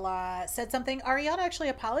that Lala said something. Ariana actually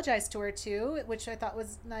apologized to her too, which I thought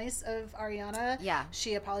was nice of Ariana. Yeah.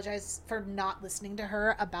 She apologized for not listening to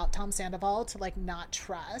her about Tom Sandoval to like not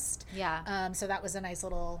trust. Yeah. So that was a nice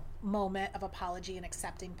little moment of apology and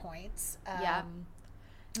accepting points. Yeah. And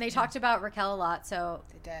they talked about Raquel a lot, so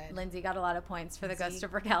they did. Lindsay got a lot of points for the Ghost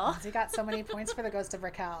of Raquel. Lindsay got so many points for the Ghost of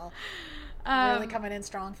Raquel. Really coming in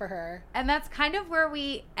strong for her. And that's kind of where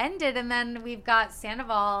we ended. And then we've got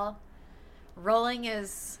Sandoval rolling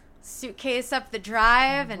his suitcase up the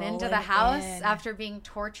drive and into the house after being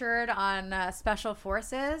tortured on special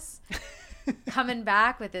forces. Coming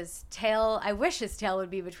back with his tail. I wish his tail would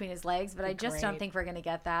be between his legs, but I just don't think we're going to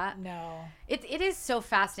get that. No. It is so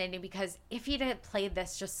fascinating because if he'd have played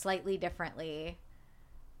this just slightly differently,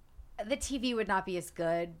 the TV would not be as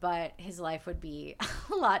good, but his life would be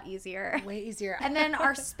a lot easier. Way easier. And then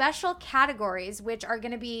our special categories, which are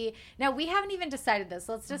going to be, now we haven't even decided this.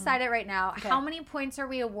 Let's decide it right now. Okay. How many points are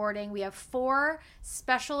we awarding? We have 4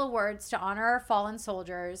 special awards to honor our fallen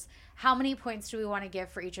soldiers. How many points do we want to give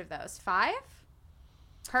for each of those? 5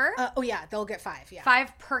 per? Oh yeah, they'll get 5. Yeah.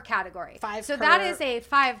 5 per category. 5 so per- that is a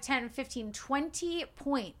 5, 10, 15, 20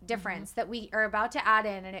 point difference that we are about to add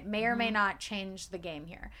in, and it may or may not change the game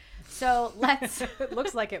here. So let's It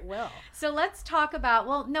looks like it will. talk about,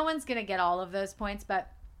 well, no one's going to get all of those points,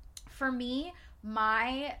 but for me,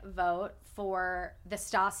 my vote for the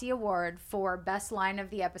Stassi Award for best line of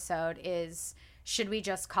the episode is, should we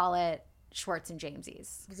just call it Schwartz and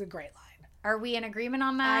Jamesies? It was a great line. Are we in agreement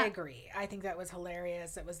on that? I agree. I think that was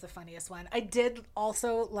hilarious. It was the funniest one. I did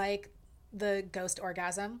also like the ghost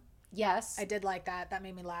orgasm. Yes. I did like that. That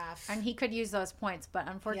made me laugh. And he could use those points, but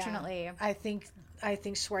unfortunately, Yeah. I think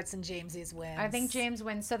Schwartz and Jamesies wins. I think James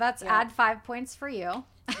wins. So that's add 5 points for you.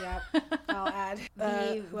 Yep. I'll add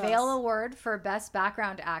The who Vale else? Award for best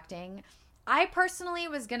background acting. I personally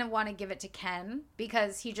was going to want to give it to Ken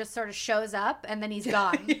because he just sort of shows up and then he's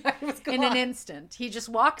gone Yeah, he was in an gone. instant. He just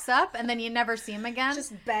walks up and then you never see him again.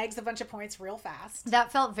 Just bags a bunch of points real fast.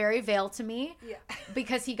 That felt very Vale to me. Yeah.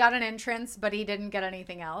 Because he got an entrance, but he didn't get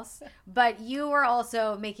anything else. But you were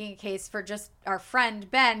also making a case for just our friend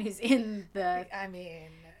Ben, who's in the I mean,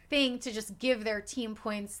 thing, to just give their team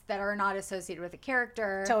points that are not associated with the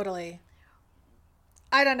character. totally.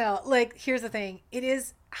 I don't know. Like, here's the thing. It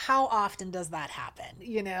is, how often does that happen?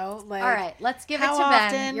 You know? Like, All right, let's give it how to Ben.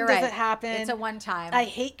 often You're does right. it happen? It's a one time. I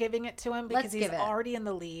hate giving it to him because Let's he's give it. already in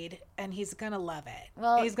the lead and he's going to love it.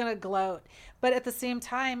 Well- he's going to gloat. But at the same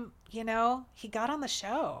time, you know, he got on the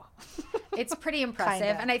show. It's pretty impressive,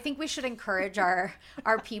 Kinda. and I think we should encourage our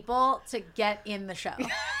people to get in the show.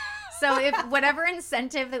 So if whatever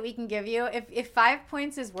incentive that we can give you, if 5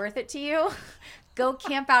 points is worth it to you, go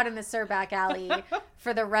camp out in the Surback Alley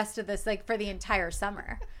for the rest of this, like for the entire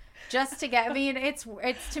summer, just to get. I mean, it's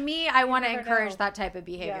to me, I want to never encourage know. that type of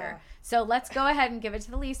behavior. Yeah. So let's go ahead and give it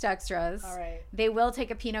to the least extras. All right. They will take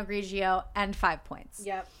a Pinot Grigio and 5 points.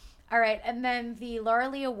 Yep. All right, and then the Laura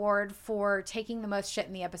Lee Award for taking the most shit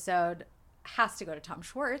in the episode has to go to Tom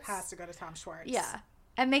Schwartz. Has to go to Tom Schwartz. Yeah,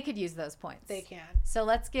 and they could use those points. They can. So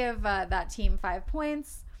let's give that team 5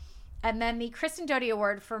 points. And then the Kristen Doty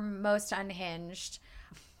Award for most unhinged.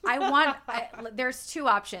 There's 2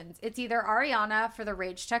 options. It's either Ariana for the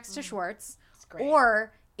rage text to Schwartz, great.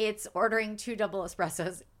 or it's ordering 2 double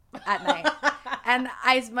espressos at night. And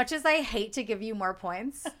as much as I hate to give you more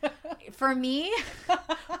points, for me,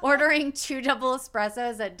 ordering 2 double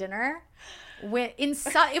espressos at dinner,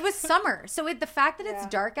 it was summer. So the fact that it's Yeah.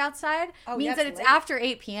 dark outside Oh, means yes, that it's late. after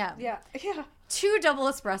 8 p.m. Yeah. Yeah. 2 double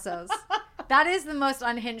espressos. That is the most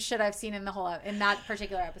unhinged shit I've seen in that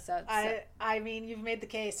particular episode. So. I mean, you've made the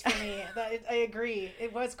case for me. I agree.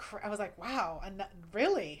 It was. I was like, wow.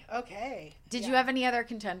 Really? Okay. Did you have any other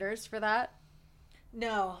contenders for that?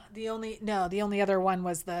 No. The only other one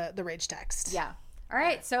was the rage text. Yeah. All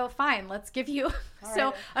right. So fine. Let's give you. So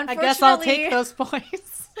right. I unfortunately, guess I'll take those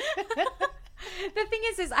points. The thing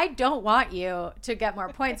is I don't want you to get more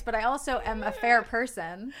points, but I also am a fair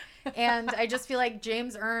person, and I just feel like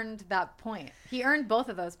James earned that point. He earned both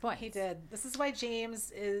of those points. He did. This is why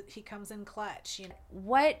James he comes in clutch. You know.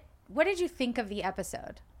 What did you think of the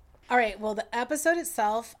episode? All right. Well, the episode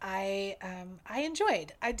itself, I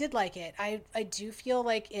enjoyed. I did like it. I do feel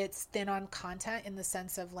like it's thin on content in the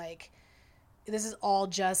sense of like, this is all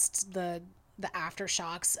just the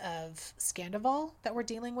aftershocks of Scandival that we're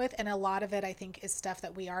dealing with, and a lot of it I think is stuff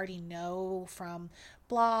that we already know from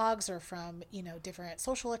blogs or from, you know, different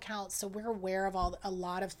social accounts. So we're aware of a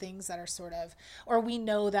lot of things that are sort of, or we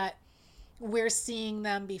know that we're seeing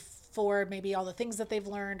them before maybe all the things that they've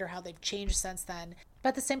learned or how they've changed since then. But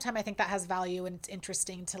at the same time, I think that has value, and it's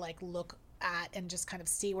interesting to like look at and just kind of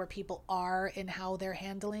see where people are in how they're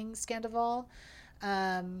handling Scandival.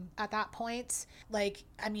 At that point, like,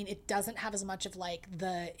 I mean, it doesn't have as much of like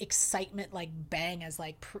the excitement, like bang as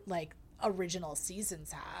like original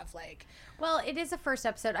seasons have. Like, Well, it is a first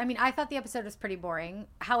episode. I mean, I thought the episode was pretty boring.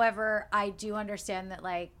 However, I do understand that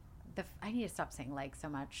like I need to stop saying like so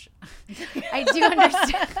much. I do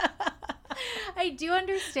understand. I do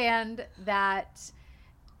understand that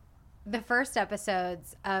the first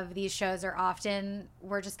episodes of these shows are often,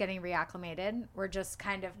 we're just getting reacclimated. We're just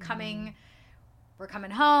kind of coming, we're coming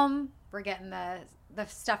home. We're getting the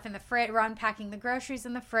stuff in the fridge. We're unpacking the groceries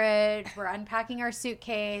in the fridge. We're unpacking our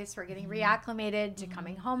suitcase. We're getting reacclimated to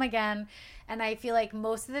coming home again. And I feel like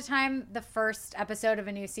most of the time, the first episode of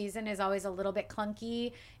a new season is always a little bit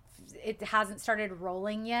clunky. It hasn't started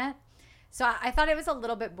rolling yet. So I thought it was a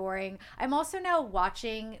little bit boring. I'm also now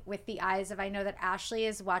watching with the eyes of, I know that Ashley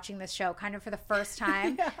is watching this show kind of for the first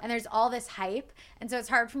time, and there's all this hype, and so it's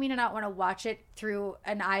hard for me to not want to watch it through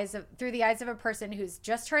the eyes of a person who's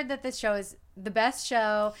just heard that this show is the best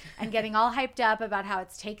show and getting all hyped up about how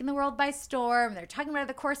it's taken the world by storm. They're talking about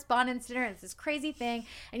the correspondence dinner. It's this crazy thing.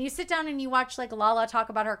 And you sit down and you watch like Lala talk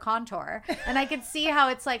about her contour. And I could see how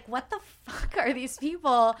it's like, what the fuck are these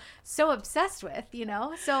people so obsessed with, you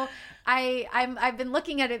know? So I've been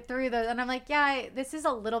looking at it through and I'm like, yeah, this is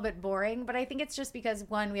a little bit boring, but I think it's just because,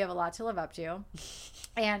 one, we have a lot to live up to.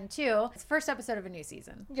 And two, it's the first episode of a new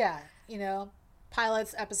season. Yeah. You know,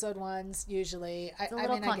 pilots, episode ones, usually. I mean,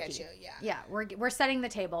 clunky. I get you. Yeah, we're setting the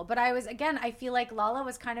table. But I feel like Lala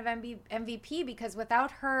was kind of MVP because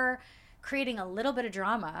without her creating a little bit of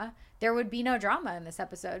drama, there would be no drama in this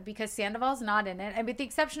episode because Sandoval's not in it. And with the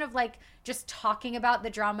exception of like just talking about the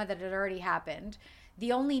drama that had already happened,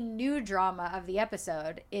 the only new drama of the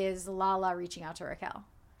episode is Lala reaching out to Raquel.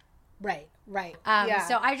 Right.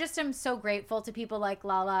 So I just am so grateful to people like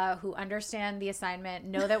Lala who understand the assignment,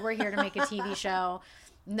 know that we're here to make a TV show,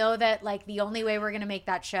 know that like the only way we're going to make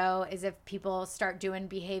that show is if people start doing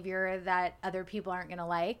behavior that other people aren't going to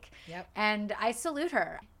like. Yep. And I salute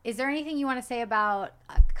her. Is there anything you want to say about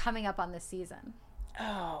coming up on this season?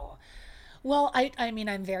 Oh, well, I mean,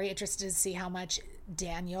 I'm very interested to see how much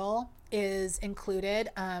Daniel is included,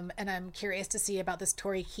 and I'm curious to see about this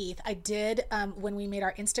Tori Keith. I did, when we made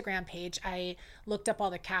our Instagram page, I looked up all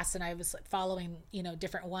the casts and I was following, you know,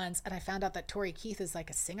 different ones, and I found out that Tori Keith is like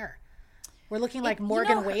a singer. We're looking like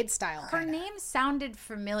Morgan Wade style. Her name sounded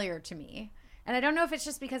familiar to me, and I don't know if it's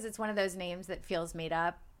just because it's one of those names that feels made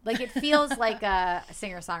up. Like it feels like a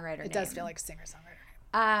singer-songwriter name. It does feel like a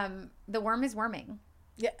singer-songwriter name. The worm is worming.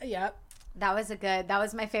 Yeah. That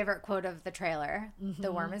was my favorite quote of the trailer. Mm-hmm.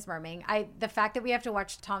 The worm is worming. The fact that we have to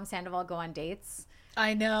watch Tom Sandoval go on dates.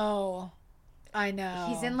 I know.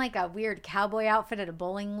 He's in like a weird cowboy outfit at a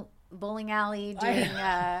bowling alley doing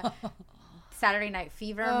Saturday Night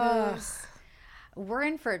Fever moves. We're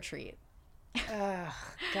in for a treat. Oh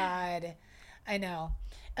God. I know.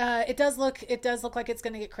 It does look like it's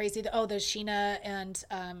going to get crazy. Oh, the Sheena and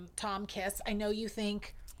Tom kiss. I know you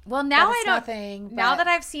think. Well, now I don't. Nothing, now that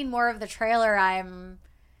I've seen more of the trailer, I'm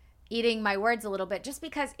eating my words a little bit, just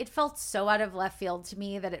because it felt so out of left field to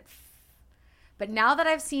me that it. But now that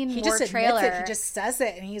I've seen more trailer, he just says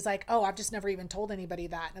it, and he's like, "Oh, I've just never even told anybody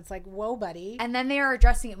that." And it's like, "Whoa, buddy!" And then they are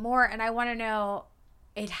addressing it more, and I want to know.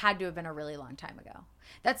 It had to have been a really long time ago.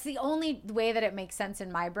 That's the only way that it makes sense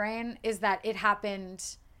in my brain, is that it happened,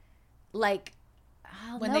 like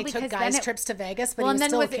when they took guys trips to Vegas, but he was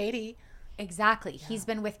still with Katie. Exactly. Yeah. He's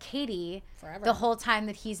been with Katie forever, the whole time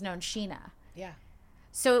that he's known Sheena. Yeah.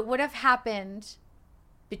 So it would have happened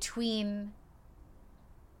between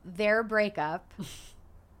their breakup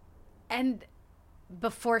and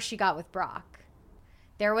before she got with Brock.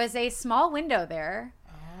 There was a small window there.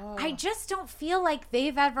 Oh. I just don't feel like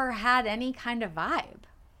they've ever had any kind of vibe.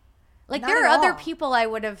 Like, there are other people I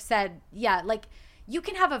would have said, yeah, like, you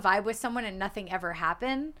can have a vibe with someone and nothing ever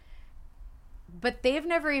happened. But they've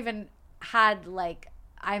never even had, like,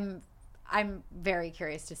 I'm very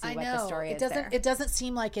curious to see what the story is there. It doesn't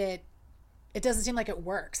seem like it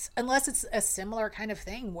works, unless it's a similar kind of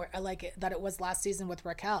thing where, like, that it was last season with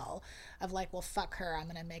Raquel, of like, well, fuck her, I'm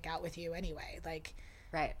gonna make out with you anyway. Like,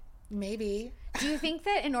 right. Maybe. Do you think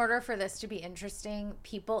that in order for this to be interesting,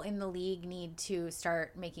 people in the league need to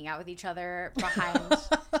start making out with each other behind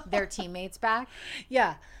their teammates' back?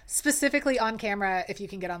 Yeah. Specifically on camera, if you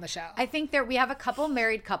can get on the show. I think we have a couple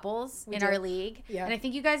married couples in our league. Yeah. And I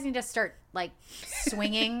think you guys need to start, like,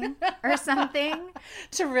 swinging or something.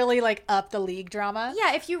 To really, like, up the league drama?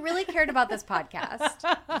 Yeah. If you really cared about this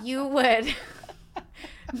podcast, you would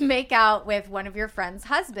make out with one of your friends'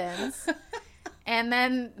 husbands. And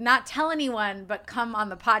then not tell anyone, but come on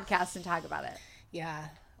the podcast and talk about it. Yeah.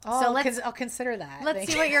 I'll consider that.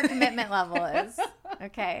 Let's see what your commitment level is.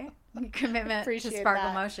 Okay. Commitment to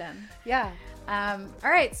Sparkle Motion. Yeah. All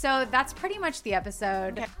right. So that's pretty much the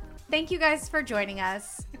episode. Okay. Thank you guys for joining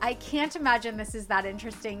us. I can't imagine this is that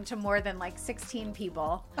interesting to more than like 16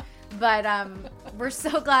 people. But we're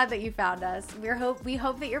so glad that you found us. We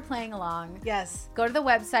hope that you're playing along. Yes. Go to the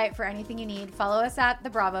website for anything you need. Follow us at the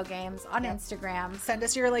Bravo Games on Instagram. Send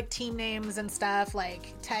us your, like, team names and stuff.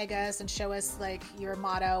 Like, tag us and show us, like, your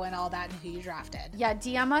motto and all that and who you drafted. Yeah,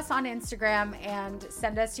 DM us on Instagram and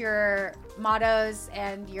send us your mottos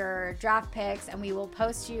and your draft picks, and we will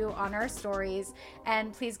post you on our stories.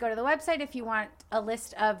 And please go to the website if you want a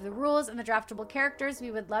list of the rules and the draftable characters.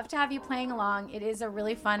 We would love to have you playing along. It is a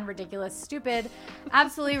really fun, ridiculous ridiculous, stupid,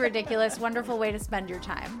 absolutely ridiculous, wonderful way to spend your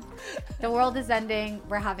time. The world is ending.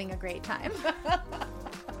 We're having a great time.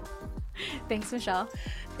 Thanks, Michelle.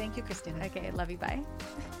 Thank you, Christina. Okay, love you. Bye.